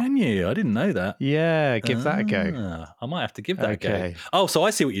 Oh, can you? I didn't know that. Yeah, give that a go. I might have to give that a go. Oh, so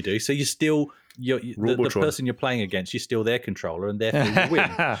I see what you do. So you still... the person you're playing against, you steal their controller, and therefore you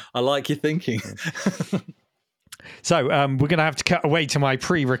win. I like your thinking. So we're going to have to cut away to my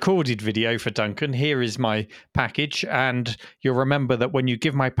pre-recorded video for Duncan. Here is my package, and you'll remember that when you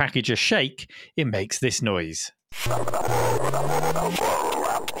give my package a shake, it makes this noise.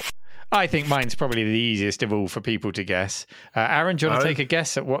 I think mine's probably the easiest of all for people to guess. Aaron, do you want to take a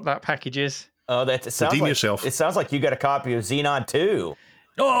guess at what that package is? Oh, it sounds like you got a copy of Xenon 2.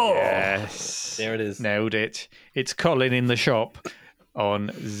 Oh, yes. There it is. Nailed it. It's Colin in the shop on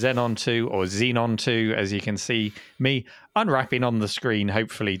Xenon 2 or Xenon 2, as you can see me unwrapping on the screen.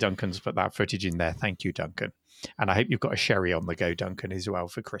 Hopefully Duncan's put that footage in there. Thank you, Duncan. And I hope you've got a sherry on the go, Duncan, as well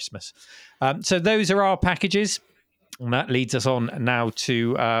for Christmas. So those are our packages. And that leads us on now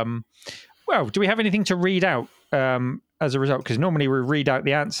to, do we have anything to read out as a result? Because normally we read out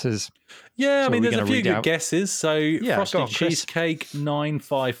the answers. Yeah, I mean, there's a few good guesses. So Frosty Cheesecake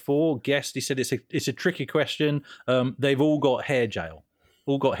 954 guessed. He said it's a tricky question. They've all got hair gel.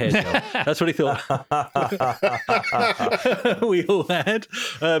 All got hair gel. That's what he thought. We all had.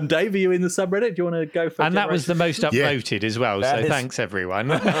 Dave, are you in the subreddit? Do you want to go for? And that was the most upvoted as well. So thanks everyone.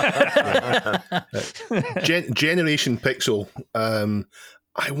 Generation Pixel.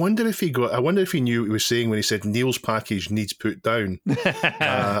 I wonder if he knew what he was saying when he said Neil's package needs put down.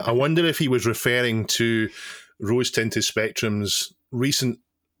 I wonder if he was referring to Rose Tinted Spectrum's recent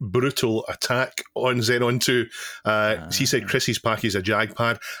brutal attack on Xenon 2. He said Chrissy's package is a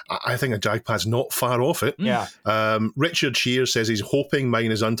JAG-pad. I think a JAG-pad's not far off it. Yeah. Richard Shears says he's hoping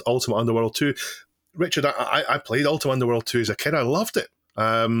mine is Ultima Underworld 2. Richard, I played Ultima Underworld 2 as a kid. I loved it.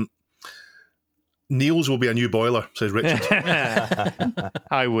 Neil's will be a new boiler, says Richard.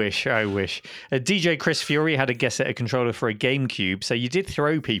 I wish. DJ Chris Fury had a guess at a controller for a GameCube, so you did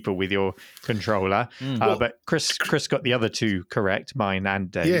throw people with your controller, but Chris got the other two correct, mine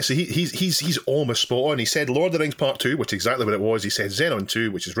and Dave. Yeah, so he's almost spot on. He said Lord of the Rings Part 2, which is exactly what it was. He said Xenon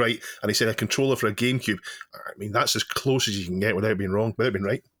 2, which is right, and he said a controller for a GameCube. I mean, that's as close as you can get without being wrong, without being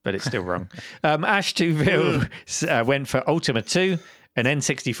right. But it's still wrong. Ash Tuville went for Ultima 2, an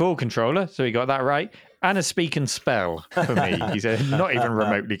N64 controller, so he got that right, and a Speak and Spell for me. He's not even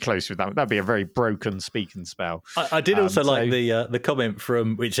remotely close with that. That'd be a very broken Speak and Spell. I did also like the comment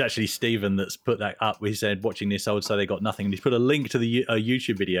from, which actually Stephen that's put that up. He said, watching this, I would say they got nothing. And he's put a link to the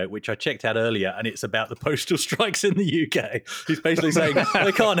YouTube video, which I checked out earlier, and it's about the postal strikes in the UK. He's basically saying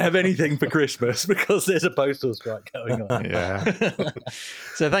they can't have anything for Christmas because there's a postal strike going on. Yeah.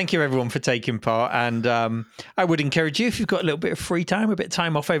 So thank you, everyone, for taking part. And I would encourage you, if you've got a little bit of free time, a bit of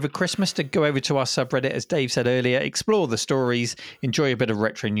time off over Christmas, to go over to our subreddit, as Dave said earlier, explore the stories, enjoy a bit of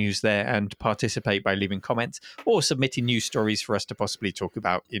retro news there, and participate by leaving comments or submitting news stories for us to possibly talk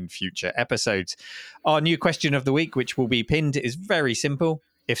about in future episodes. Our new question of the week, which will be pinned, is very simple.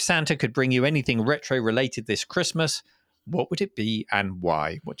 If Santa could bring you anything retro related this Christmas, what would it be and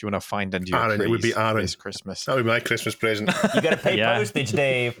why? What do you want to find under your Aaron, trees it would be Aaron. this Christmas? That would be my Christmas present. You got to pay postage,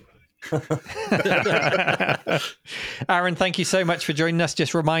 Dave. Aaron, thank you so much for joining us.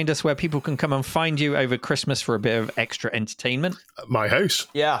 Just remind us where people can come and find you over Christmas for a bit of extra entertainment. My house.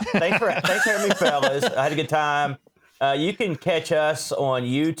 Yeah, thanks for having me, fellas. I had a good time. You can catch us on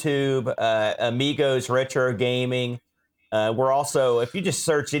YouTube, Amigos Retro Gaming. We're also, if you just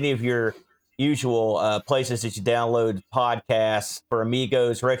search any of your usual places that you download podcasts for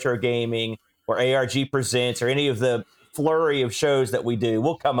Amigos Retro Gaming or ARG Presents or any of the flurry of shows that we do,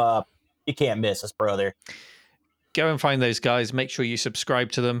 we'll come up. You can't miss us, brother. Go and find those guys. Make sure you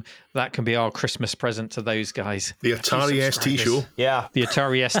subscribe to them. That can be our Christmas present to those guys. The Atari ST show. Yeah. The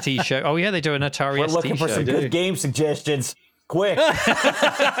Atari ST show. Oh, yeah, they do an Atari We're ST looking for show. some good game suggestions. Quick.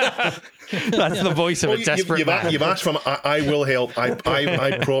 That's the voice of a desperate man. You've asked for I will help.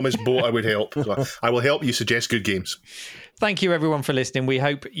 I promised Bo I would help. So I will help you suggest good games. Thank you, everyone, for listening. We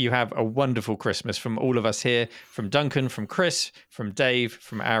hope you have a wonderful Christmas from all of us here, from Duncan, from Chris, from Dave,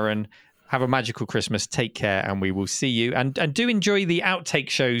 from Aaron. Have a magical Christmas. Take care, and we will see you. And do enjoy the outtake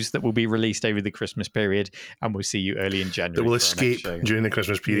shows that will be released over the Christmas period, and we'll see you early in January. That will escape during the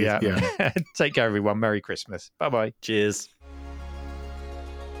Christmas period. Yeah. Take care, everyone. Merry Christmas. Bye-bye. Cheers.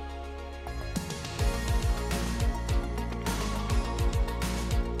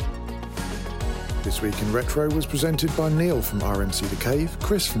 This Week in Retro was presented by Neil from RMC The Cave,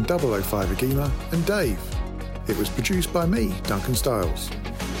 Chris from 005 Agema, and Dave. It was produced by me, Duncan Styles.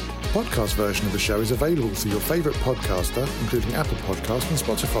 The podcast version of the show is available through your favourite podcaster, including Apple Podcasts and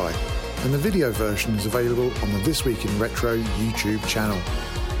Spotify, and the video version is available on the This Week in Retro YouTube channel.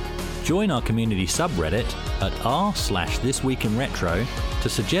 Join our community subreddit at r/thisweekinretro to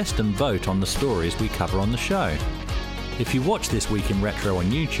suggest and vote on the stories we cover on the show. If you watch This Week in Retro on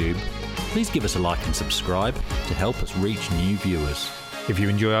YouTube, please give us a like and subscribe to help us reach new viewers. If you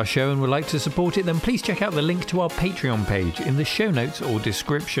enjoy our show and would like to support it, then please check out the link to our Patreon page in the show notes or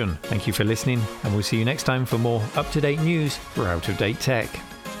description. Thank you for listening, and we'll see you next time for more up-to-date news for out-of-date tech.